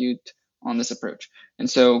execute on this approach. And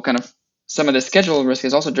so kind of some of the schedule risk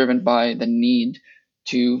is also driven by the need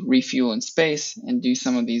to refuel in space and do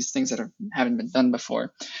some of these things that haven't been done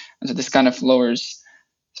before. And so this kind of lowers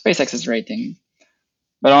SpaceX's rating.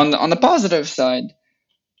 But on the positive side,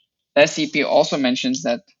 SCP also mentions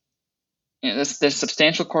that there's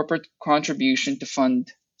substantial corporate contribution to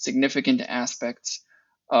fund significant aspects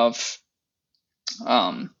of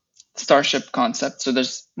Starship concept. So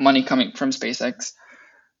there's money coming from SpaceX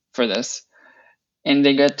for this, and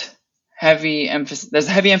they get heavy emphasis. There's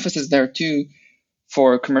heavy emphasis there too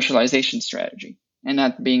for commercialization strategy, and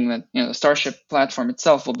that being that the Starship platform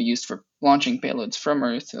itself will be used for launching payloads from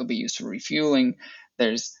Earth. It'll be used for refueling.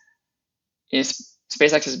 SpaceX's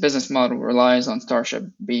business model relies on Starship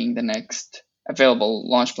being the next available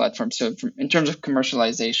launch platform. So in terms of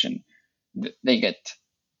commercialization, they get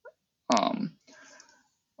a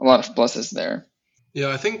lot of pluses there. Yeah,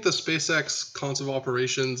 I think the SpaceX concept of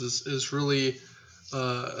operations is really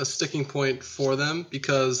a sticking point for them,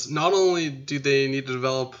 because not only do they need to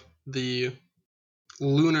develop the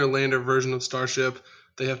lunar lander version of Starship,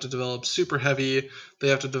 they have to develop Super Heavy, they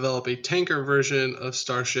have to develop a tanker version of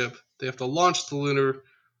Starship, they have to launch the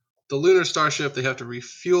lunar Starship, they have to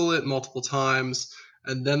refuel it multiple times,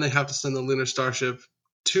 and then they have to send the lunar Starship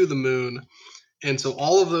to the moon. And so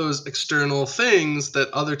all of those external things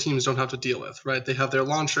that other teams don't have to deal with, right? They have their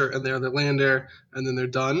launcher and they have their lander, and then they're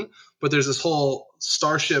done. But there's this whole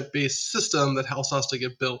Starship-based system that also has to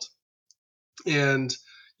get built. And,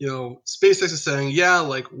 SpaceX is saying, yeah,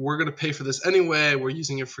 like, we're going to pay for this anyway. We're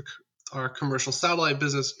using it for our commercial satellite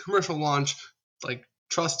business, commercial launch. Like,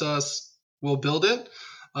 trust us, we'll build it.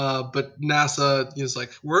 But NASA is like,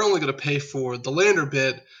 we're only going to pay for the lander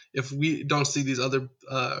bit. If we don't see these other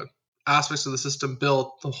aspects of the system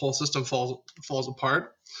built, the whole system falls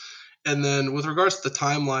apart. And then with regards to the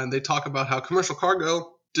timeline, they talk about how commercial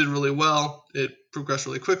cargo did really well. It progressed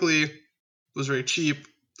really quickly, was very cheap.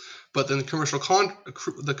 But then the commercial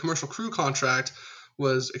crew contract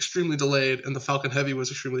was extremely delayed, and the Falcon Heavy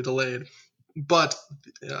was extremely delayed. But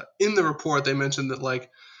in the report, they mentioned that, like,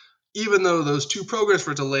 even though those two programs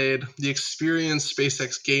were delayed, the experience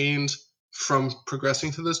SpaceX gained from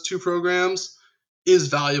progressing through those two programs is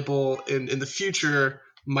valuable, and in the future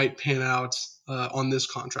might pan out on this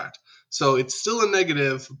contract. So it's still a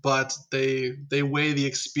negative, but they weigh the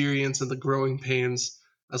experience and the growing pains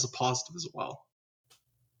as a positive as well.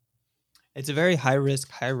 It's a very high risk,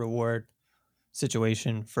 high reward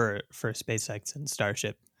situation for SpaceX and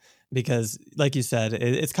Starship, because, like you said,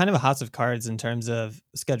 it's kind of a house of cards in terms of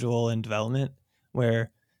schedule and development,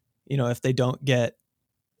 where, if they don't get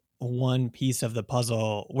one piece of the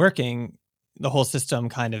puzzle working, the whole system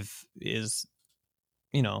kind of is,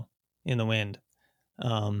 in the wind.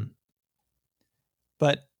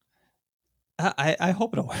 But I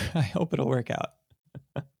hope it'll work out.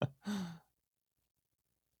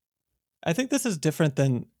 I think this is different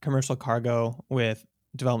than commercial cargo with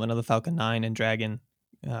development of the Falcon 9 and Dragon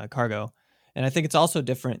cargo. And I think it's also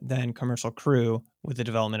different than commercial crew with the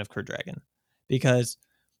development of Crew Dragon, because,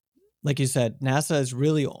 like you said, NASA is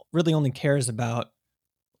really only cares about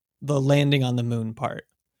the landing on the moon part.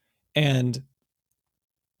 And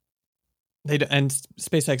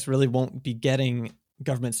SpaceX really won't be getting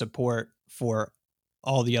government support for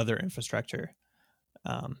all the other infrastructure.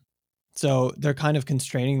 So they're kind of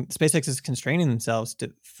SpaceX is constraining themselves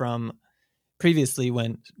from previously,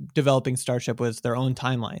 when developing Starship was their own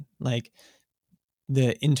timeline, like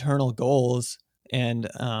the internal goals and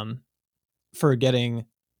for getting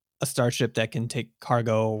a Starship that can take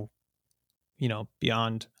cargo,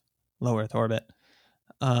 beyond low Earth orbit,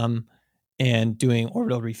 and doing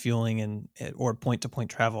orbital refueling or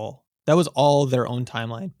point-to-point travel. That was all their own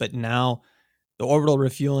timeline. But now the orbital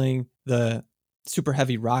refueling, the super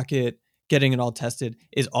heavy rocket, getting it all tested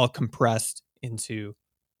is all compressed into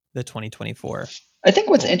the 2024. I think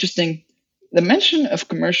what's interesting, the mention of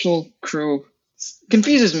commercial crew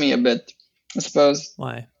confuses me a bit, I suppose.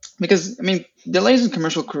 Why? Because, delays in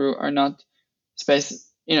commercial crew are not space,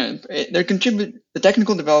 the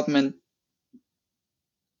technical development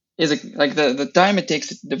is the time it takes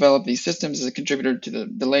to develop these systems is a contributor to the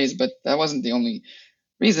delays, but that wasn't the only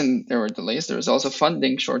reason there were delays. There was also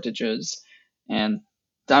funding shortages and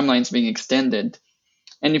timelines being extended.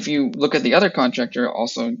 And if you look at the other contractor,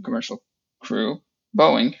 also in commercial crew,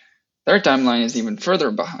 Boeing, their timeline is even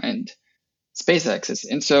further behind SpaceX's.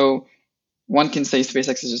 And so one can say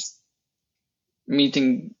SpaceX is just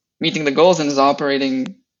meeting the goals and is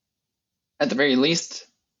operating at the very least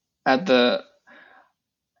at the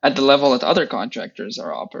level that other contractors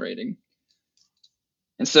are operating.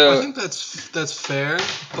 And so I think that's fair,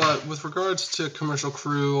 but with regards to commercial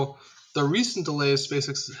crew, the recent delays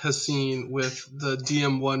SpaceX has seen with the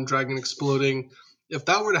DM-1 Dragon exploding, if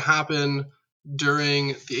that were to happen during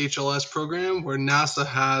the HLS program, where NASA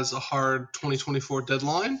has a hard 2024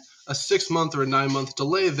 deadline, a 6-month or a 9-month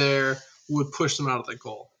delay there would push them out of that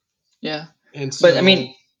goal. Yeah. And so but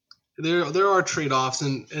there are trade-offs,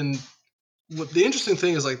 and what the interesting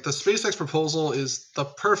thing is, like, the SpaceX proposal is the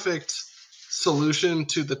perfect solution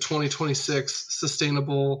to the 2026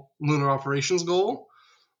 sustainable lunar operations goal,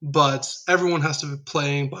 but everyone has to be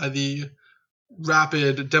playing by the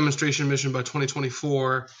rapid demonstration mission by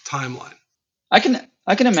 2024 timeline. I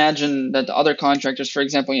can imagine that the other contractors, for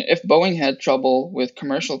example, if Boeing had trouble with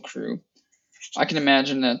commercial crew, I can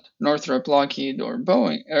imagine that Northrop, Lockheed, or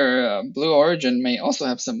Boeing or Blue Origin may also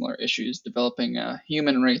have similar issues developing a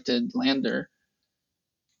human-rated lander.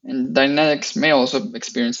 And Dynetics may also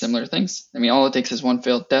experience similar things. All it takes is one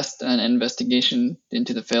failed test and an investigation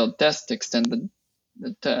into the failed test to extend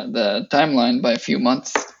the timeline by a few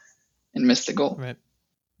months and miss the goal.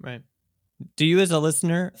 Right. Do you, as a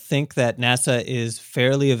listener, think that NASA is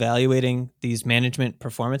fairly evaluating these management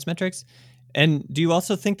performance metrics? And do you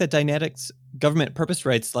also think that Dynetics' government purpose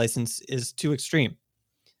rights license is too extreme?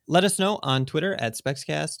 Let us know on Twitter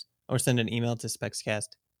 @SpexCast or send an email to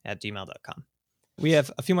spexcast@gmail.com. We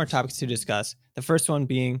have a few more topics to discuss. The first one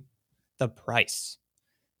being the price.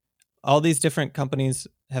 All these different companies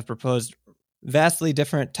have proposed vastly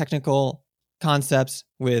different technical concepts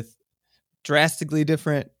with drastically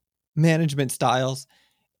different management styles,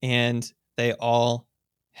 and they all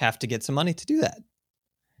have to get some money to do that.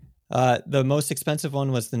 The most expensive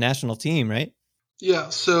one was the national team, right? Yeah,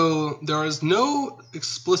 so there is no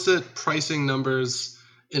explicit pricing numbers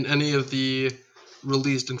in any of the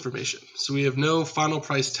released information. So we have no final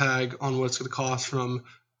price tag on what it's going to cost from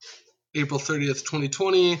April 30th,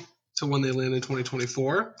 2020 to when they land in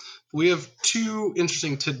 2024. We have two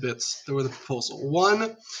interesting tidbits that were the proposal.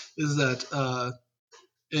 One is that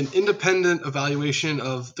an independent evaluation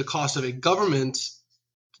of the cost of a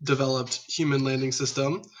government-developed human landing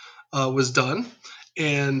system was done,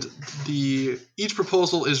 and each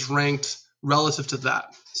proposal is ranked relative to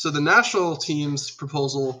that. So the national team's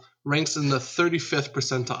proposal ranks in the 35th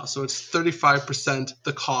percentile, so it's 35%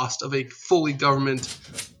 the cost of a fully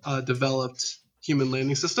government-developed human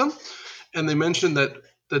landing system. And they mentioned that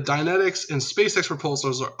the Dynetics and SpaceX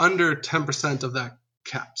proposals are under 10% of that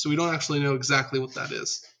cap, so we don't actually know exactly what that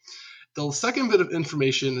is. The second bit of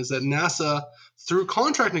information is that NASA, through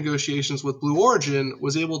contract negotiations with Blue Origin,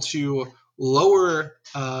 was able to lower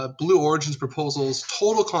Blue Origin's proposal's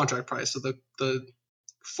total contract price, so the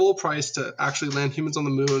full price to actually land humans on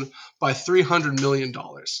the moon, by $300 million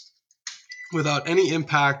without any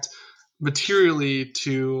impact materially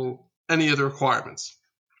to any of the requirements.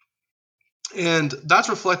 And that's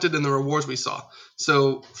reflected in the rewards we saw.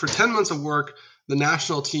 So for 10 months of work, the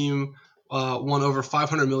national team won over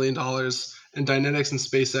 $500 million, and Dynetics and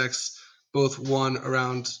SpaceX both won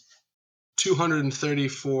around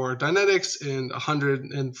 $230 for Dynetics and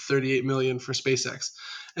 $138 million for SpaceX.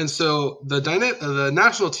 And so the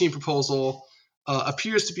national team proposal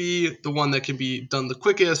appears to be the one that can be done the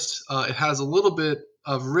quickest. It has a little bit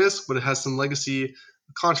of risk, but it has some legacy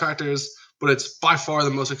contractors, but it's by far the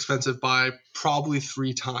most expensive by probably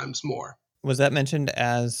 3 times more. Was that mentioned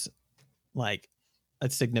as like a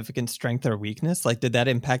significant strength or weakness? Like, did that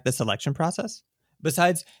impact the selection process?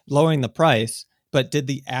 Besides lowering the price, but did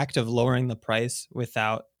the act of lowering the price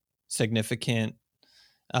without significant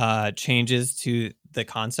changes to the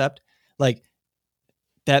concept, like,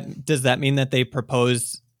 does that mean that they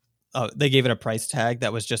proposed? They gave it a price tag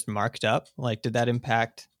that was just marked up. Like, did that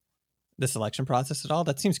impact the selection process at all?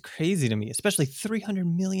 That seems crazy to me, especially $300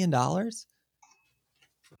 million.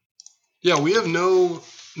 Yeah, we have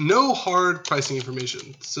no hard pricing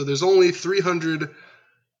information. So there's only 300.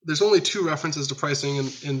 There's only 2 references to pricing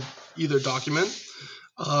in either document.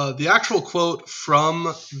 The actual quote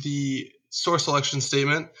from the source selection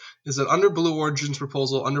statement is that under Blue Origin's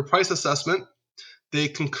proposal, under price assessment, they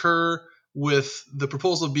concur with the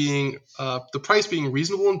proposal being the price being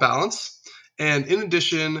reasonable and balanced. And in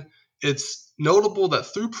addition, it's notable that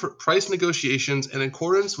through price negotiations and in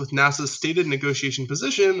accordance with NASA's stated negotiation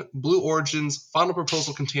position, Blue Origin's final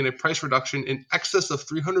proposal contained a price reduction in excess of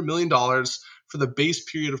 $300 million for the base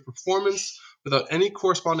period of performance without any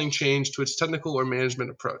corresponding change to its technical or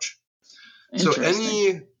management approach. So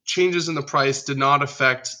any changes in the price did not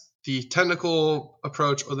affect the technical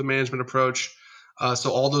approach or the management approach.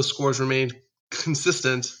 So all those scores remained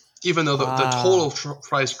consistent, even though the total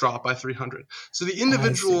price dropped by 300. So the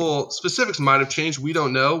individual specifics might have changed. We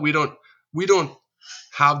don't know. We don't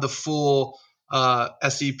have the full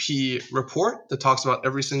SEP report that talks about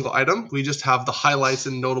every single item. We just have the highlights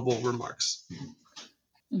and notable remarks.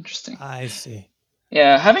 Interesting. I see.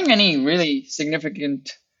 Yeah, having any really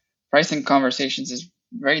significant pricing conversations is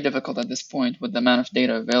very difficult at this point with the amount of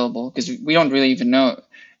data available, because we don't really even know.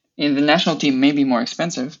 And the national team may be more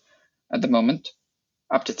expensive at the moment,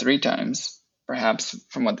 up to 3 times, perhaps,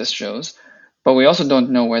 from what this shows. But we also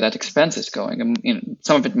don't know where that expense is going. And,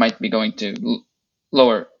 some of it might be going to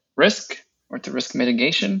lower risk or to risk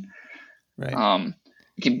mitigation. Right.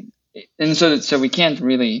 And so we can't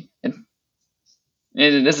really.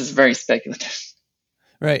 This is very speculative.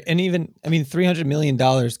 Right. And even, $300 million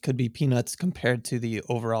could be peanuts compared to the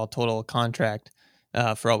overall total contract,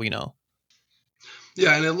 for all we know.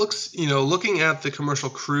 Yeah, and it looks, looking at the Commercial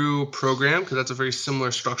Crew program, because that's a very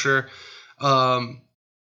similar structure, both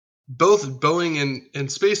Boeing and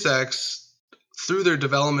SpaceX, through their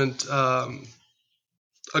development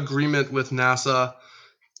agreement with NASA,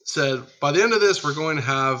 said, by the end of this, we're going to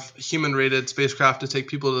have human-rated spacecraft to take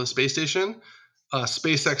people to the space station.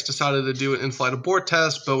 SpaceX decided to do an in-flight abort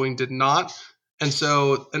test. Boeing did not. And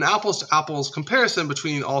so an apples-to-apples comparison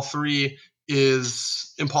between all 3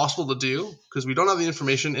 is impossible to do because we don't have the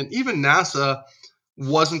information. And even NASA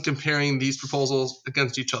wasn't comparing these proposals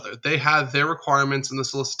against each other. They had their requirements in the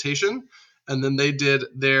solicitation, and then they did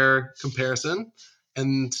their comparison.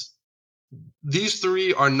 And these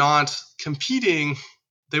 3 are not competing.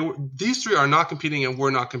 These 3 are not competing, and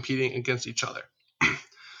we're not competing against each other.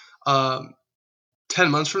 10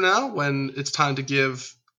 months from now, when it's time to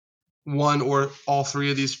give one or all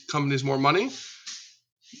 3 of these companies more money,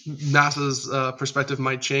 NASA's perspective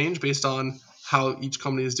might change based on how each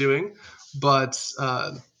company is doing. But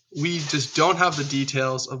we just don't have the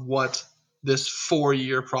details of what this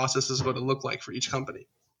 4-year process is going to look like for each company.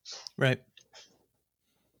 Right.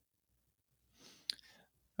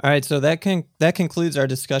 All right. So that concludes our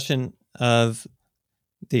discussion of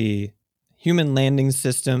the human landing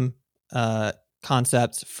system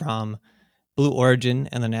concepts from Blue Origin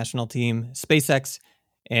and the national team, SpaceX,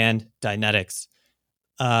 and Dynetics.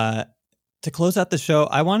 To close out the show,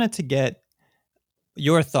 I wanted to get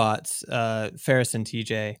your thoughts, Ferris and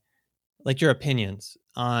TJ, like your opinions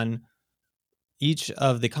on each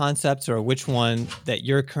of the concepts or which one that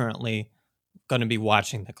you're currently going to be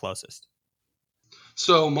watching the closest.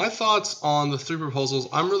 So my thoughts on the 3 proposals,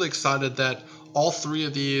 I'm really excited that all 3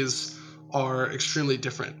 of these are extremely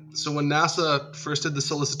different. So when NASA first did the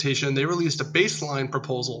solicitation, they released a baseline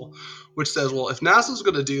proposal, which says, well, if NASA was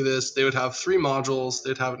going to do this, they would have 3 modules.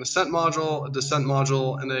 They'd have an ascent module, a descent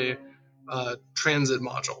module, and a transit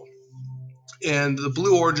module. And the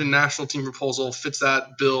Blue Origin national team proposal fits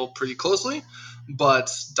that bill pretty closely, but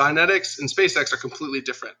Dynetics and SpaceX are completely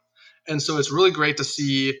different. And so it's really great to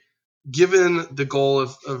see, given the goal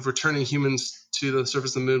of returning humans to the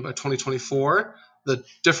surface of the moon by 2024, the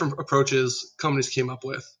different approaches companies came up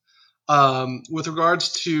with. With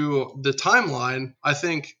regards to the timeline, I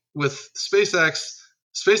think with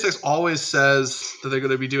SpaceX always says that they're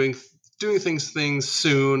going to be doing things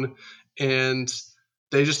soon, and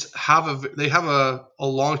they just have a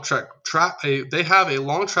long track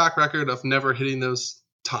record of never hitting those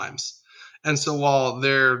times. And so while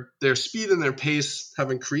their speed and their pace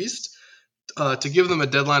have increased, to give them a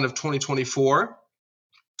deadline of 2024,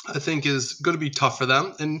 I think is going to be tough for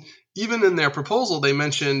them. And even in their proposal, they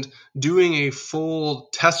mentioned doing a full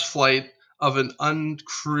test flight of an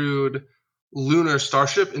uncrewed lunar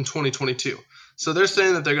Starship in 2022. So they're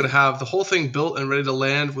saying that they're going to have the whole thing built and ready to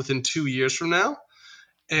land within 2 years from now.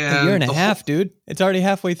 And a year and a half, dude. It's already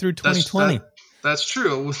halfway through 2020. That's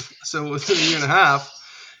true. So within a year and a half,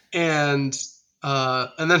 and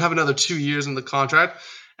then have another 2 years in the contract,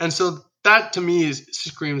 and so that to me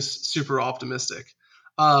screams super optimistic.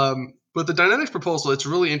 But the Dynetics proposal, it's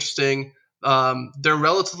really interesting. They're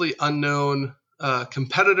relatively unknown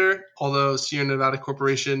competitor, although Sierra Nevada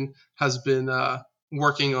Corporation has been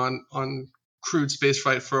working on crewed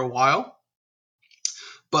spaceflight for a while.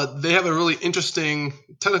 But they have a really interesting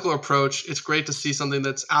technical approach. It's great to see something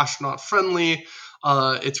that's astronaut friendly.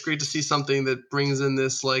 It's great to see something that brings in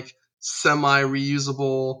this like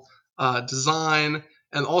semi-reusable design,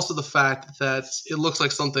 and also the fact that it looks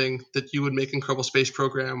like something that you would make in Kerbal Space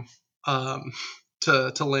Program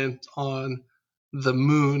to land on the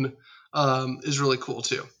moon is really cool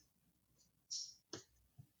too.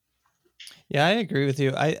 Yeah, I agree with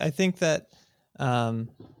you. I think that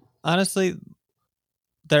honestly,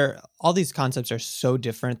 all these concepts are so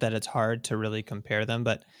different that it's hard to really compare them.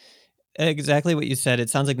 But exactly what you said, it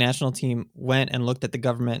sounds like National Team went and looked at the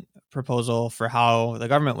government proposal for how the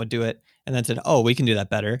government would do it, and then said, "Oh, we can do that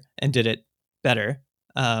better," and did it better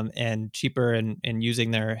and cheaper, and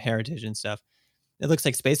using their heritage and stuff. It looks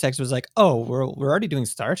like SpaceX was like, "Oh, we're already doing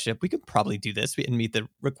Starship. We could probably do this and meet the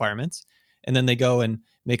requirements." And then they go and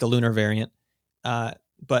make a lunar variant.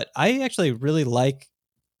 But I actually really like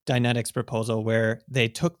Dynetics' proposal, where they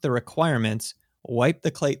took the requirements, wiped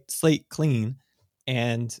the slate clean,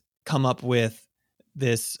 and come up with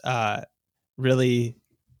this really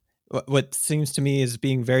what seems to me is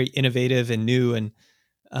being very innovative and new, and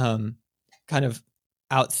kind of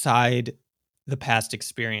outside the past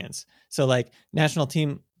experience. So like National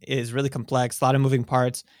Team is really complex, a lot of moving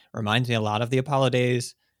parts, reminds me a lot of the Apollo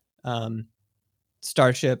days.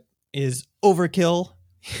 Starship is overkill.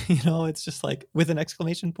 It's just like with an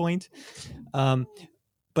exclamation point.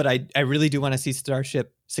 But I really do want to see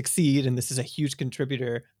Starship succeed, and this is a huge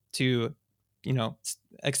contributor to,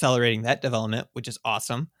 accelerating that development, which is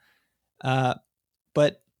awesome.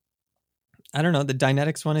 But I don't know, the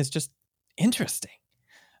Dynetics one is just interesting.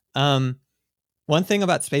 One thing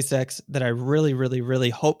about SpaceX that I really, really, really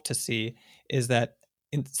hope to see is that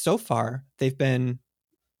so far they've been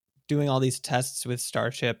doing all these tests with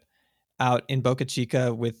Starship out in Boca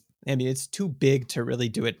Chica it's too big to really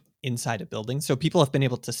do it inside a building. So people have been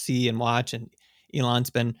able to see and watch, and Elon's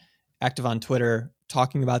been active on Twitter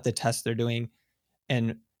talking about the tests they're doing.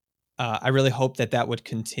 And I really hope that would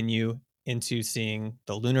continue into seeing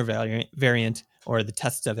the lunar variant or the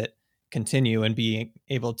tests of it continue, and being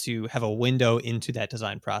able to have a window into that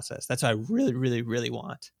design process. That's what I really, really, really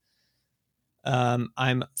want.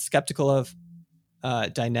 I'm skeptical of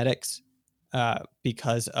Dynetics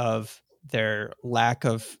because of their lack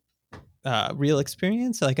of real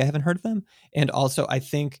experience. Like, I haven't heard of them. And also I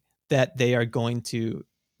think that they are going to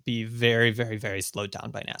be very, very, very slowed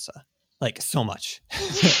down by NASA, like so much.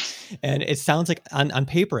 And it sounds like on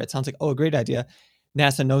paper, it sounds like, oh, a great idea.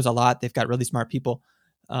 NASA knows a lot. They've got really smart people.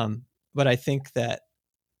 But I think that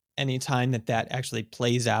anytime that actually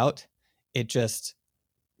plays out, it just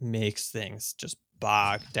makes things just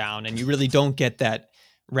bog down, and you really don't get that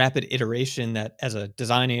rapid iteration that as a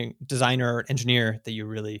designer or engineer that you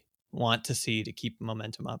really want to see to keep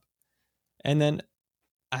momentum up. And then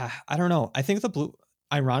I don't know. I think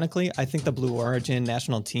ironically, I think the Blue Origin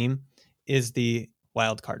National Team is the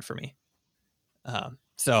wild card for me.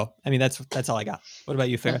 So I mean, that's all I got. What about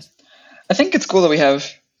you, Ferris? I think it's cool that we have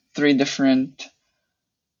 3 different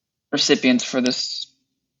recipients for this,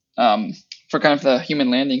 for kind of the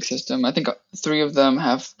human landing system. I think 3 of them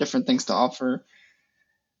have different things to offer.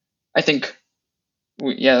 I think,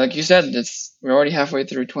 like you said, we're already halfway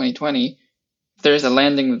through 2020. If there's a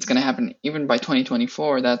landing that's going to happen even by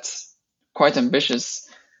 2024, that's quite ambitious.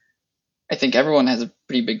 I think everyone has a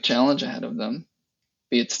pretty big challenge ahead of them,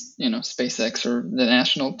 be it SpaceX or the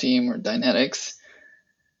National Team or Dynetics.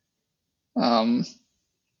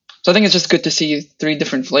 So I think it's just good to see 3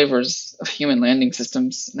 different flavors of human landing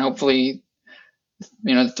systems, and hopefully,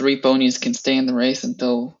 the 3 ponies can stay in the race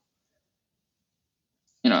until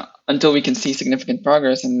we can see significant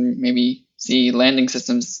progress and maybe see landing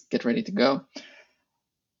systems get ready to go.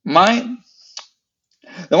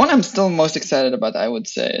 The one I'm still most excited about, I would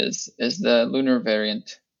say, is the lunar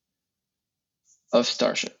variant of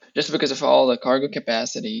Starship, just because of all the cargo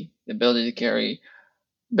capacity, the ability to carry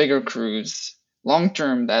bigger crews. Long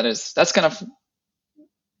term, that's kind of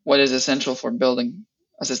what is essential for building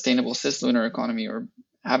a sustainable cislunar economy, or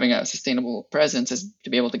having a sustainable presence, is to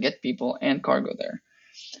be able to get people and cargo there.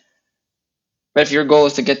 But if your goal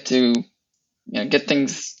is to get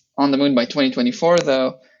things on the moon by 2024,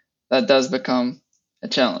 though, that does become a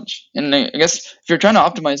challenge. And I guess if you're trying to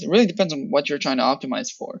optimize, it really depends on what you're trying to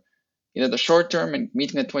optimize for. Either the short term and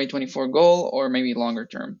meeting the 2024 goal, or maybe longer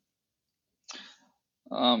term.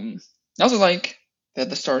 I also like that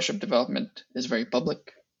the Starship development is very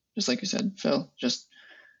public, just like you said, Phil. Just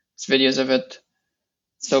videos of it.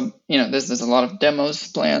 So there's a lot of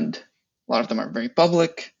demos planned. A lot of them are very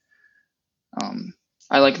public.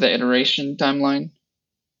 I like the iteration timeline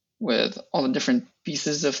with all the different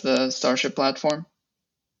pieces of the Starship platform,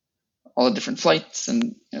 all the different flights,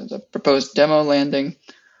 and the proposed demo landing.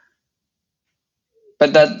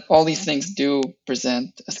 But that all these things do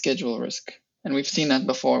present a schedule risk, and we've seen that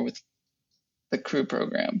before with the Crew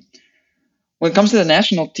program. When it comes to the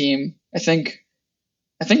national team, I think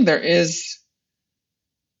there is,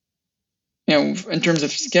 in terms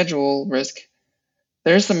of schedule risk,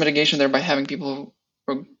 there is some mitigation there by having people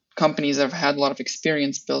or companies that have had a lot of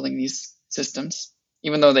experience building these systems,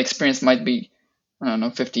 even though the experience might be,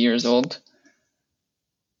 50 years old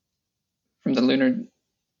from the lunar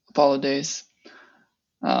Apollo days.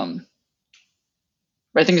 But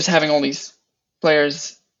I think just having all these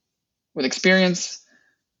players with experience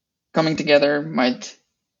coming together might,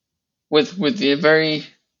 with the very,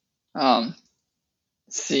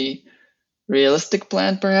 realistic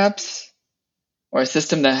plan perhaps, or a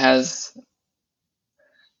system that's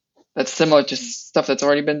similar to stuff that's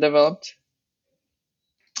already been developed.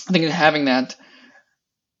 I think having that,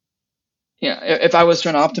 if I was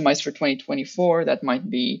trying to optimize for 2024, that might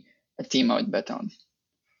be a team I would bet on.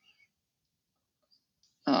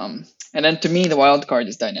 And then to me, the wild card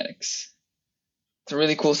is Dynetics. It's a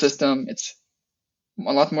really cool system. It's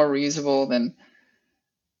a lot more reusable than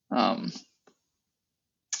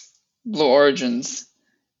Blue Origin's,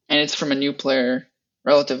 and it's from a new player,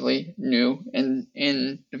 relatively new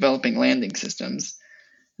in developing landing systems.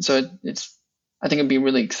 So I think it'd be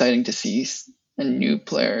really exciting to see a new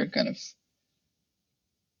player kind of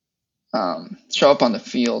show up on the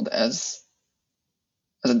field as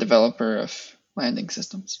a developer of landing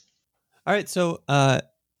systems. All right, so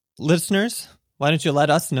listeners, why don't you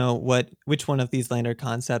let us know which one of these lander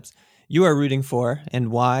concepts you are rooting for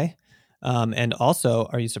and why? And also,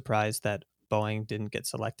 are you surprised that Boeing didn't get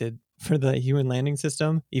selected for the human landing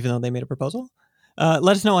system, even though they made a proposal?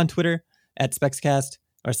 Let us know on Twitter @SpexCast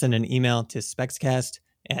or send an email to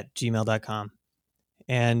spexcast@gmail.com.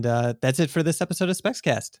 And that's it for this episode of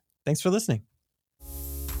SpexCast. Thanks for listening.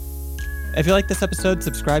 If you like this episode,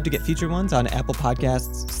 subscribe to get future ones on Apple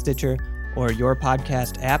Podcasts, Stitcher, or your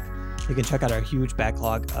podcast app. You can check out our huge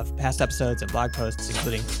backlog of past episodes and blog posts,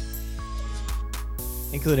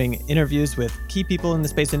 including interviews with key people in the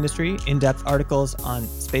space industry, in-depth articles on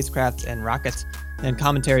spacecraft and rockets, and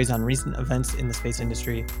commentaries on recent events in the space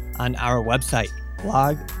industry on our website,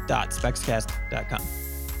 blog.spexcast.com.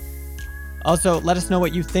 Also, let us know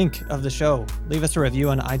what you think of the show. Leave us a review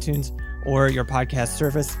on iTunes or your podcast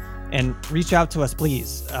service, and reach out to us,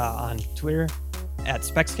 please, on Twitter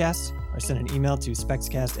 @SpexCast, or send an email to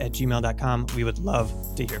spexcast@gmail.com. We would love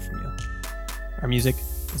to hear from you. Our music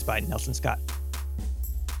is by Nelson Scott.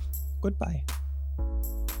 Goodbye.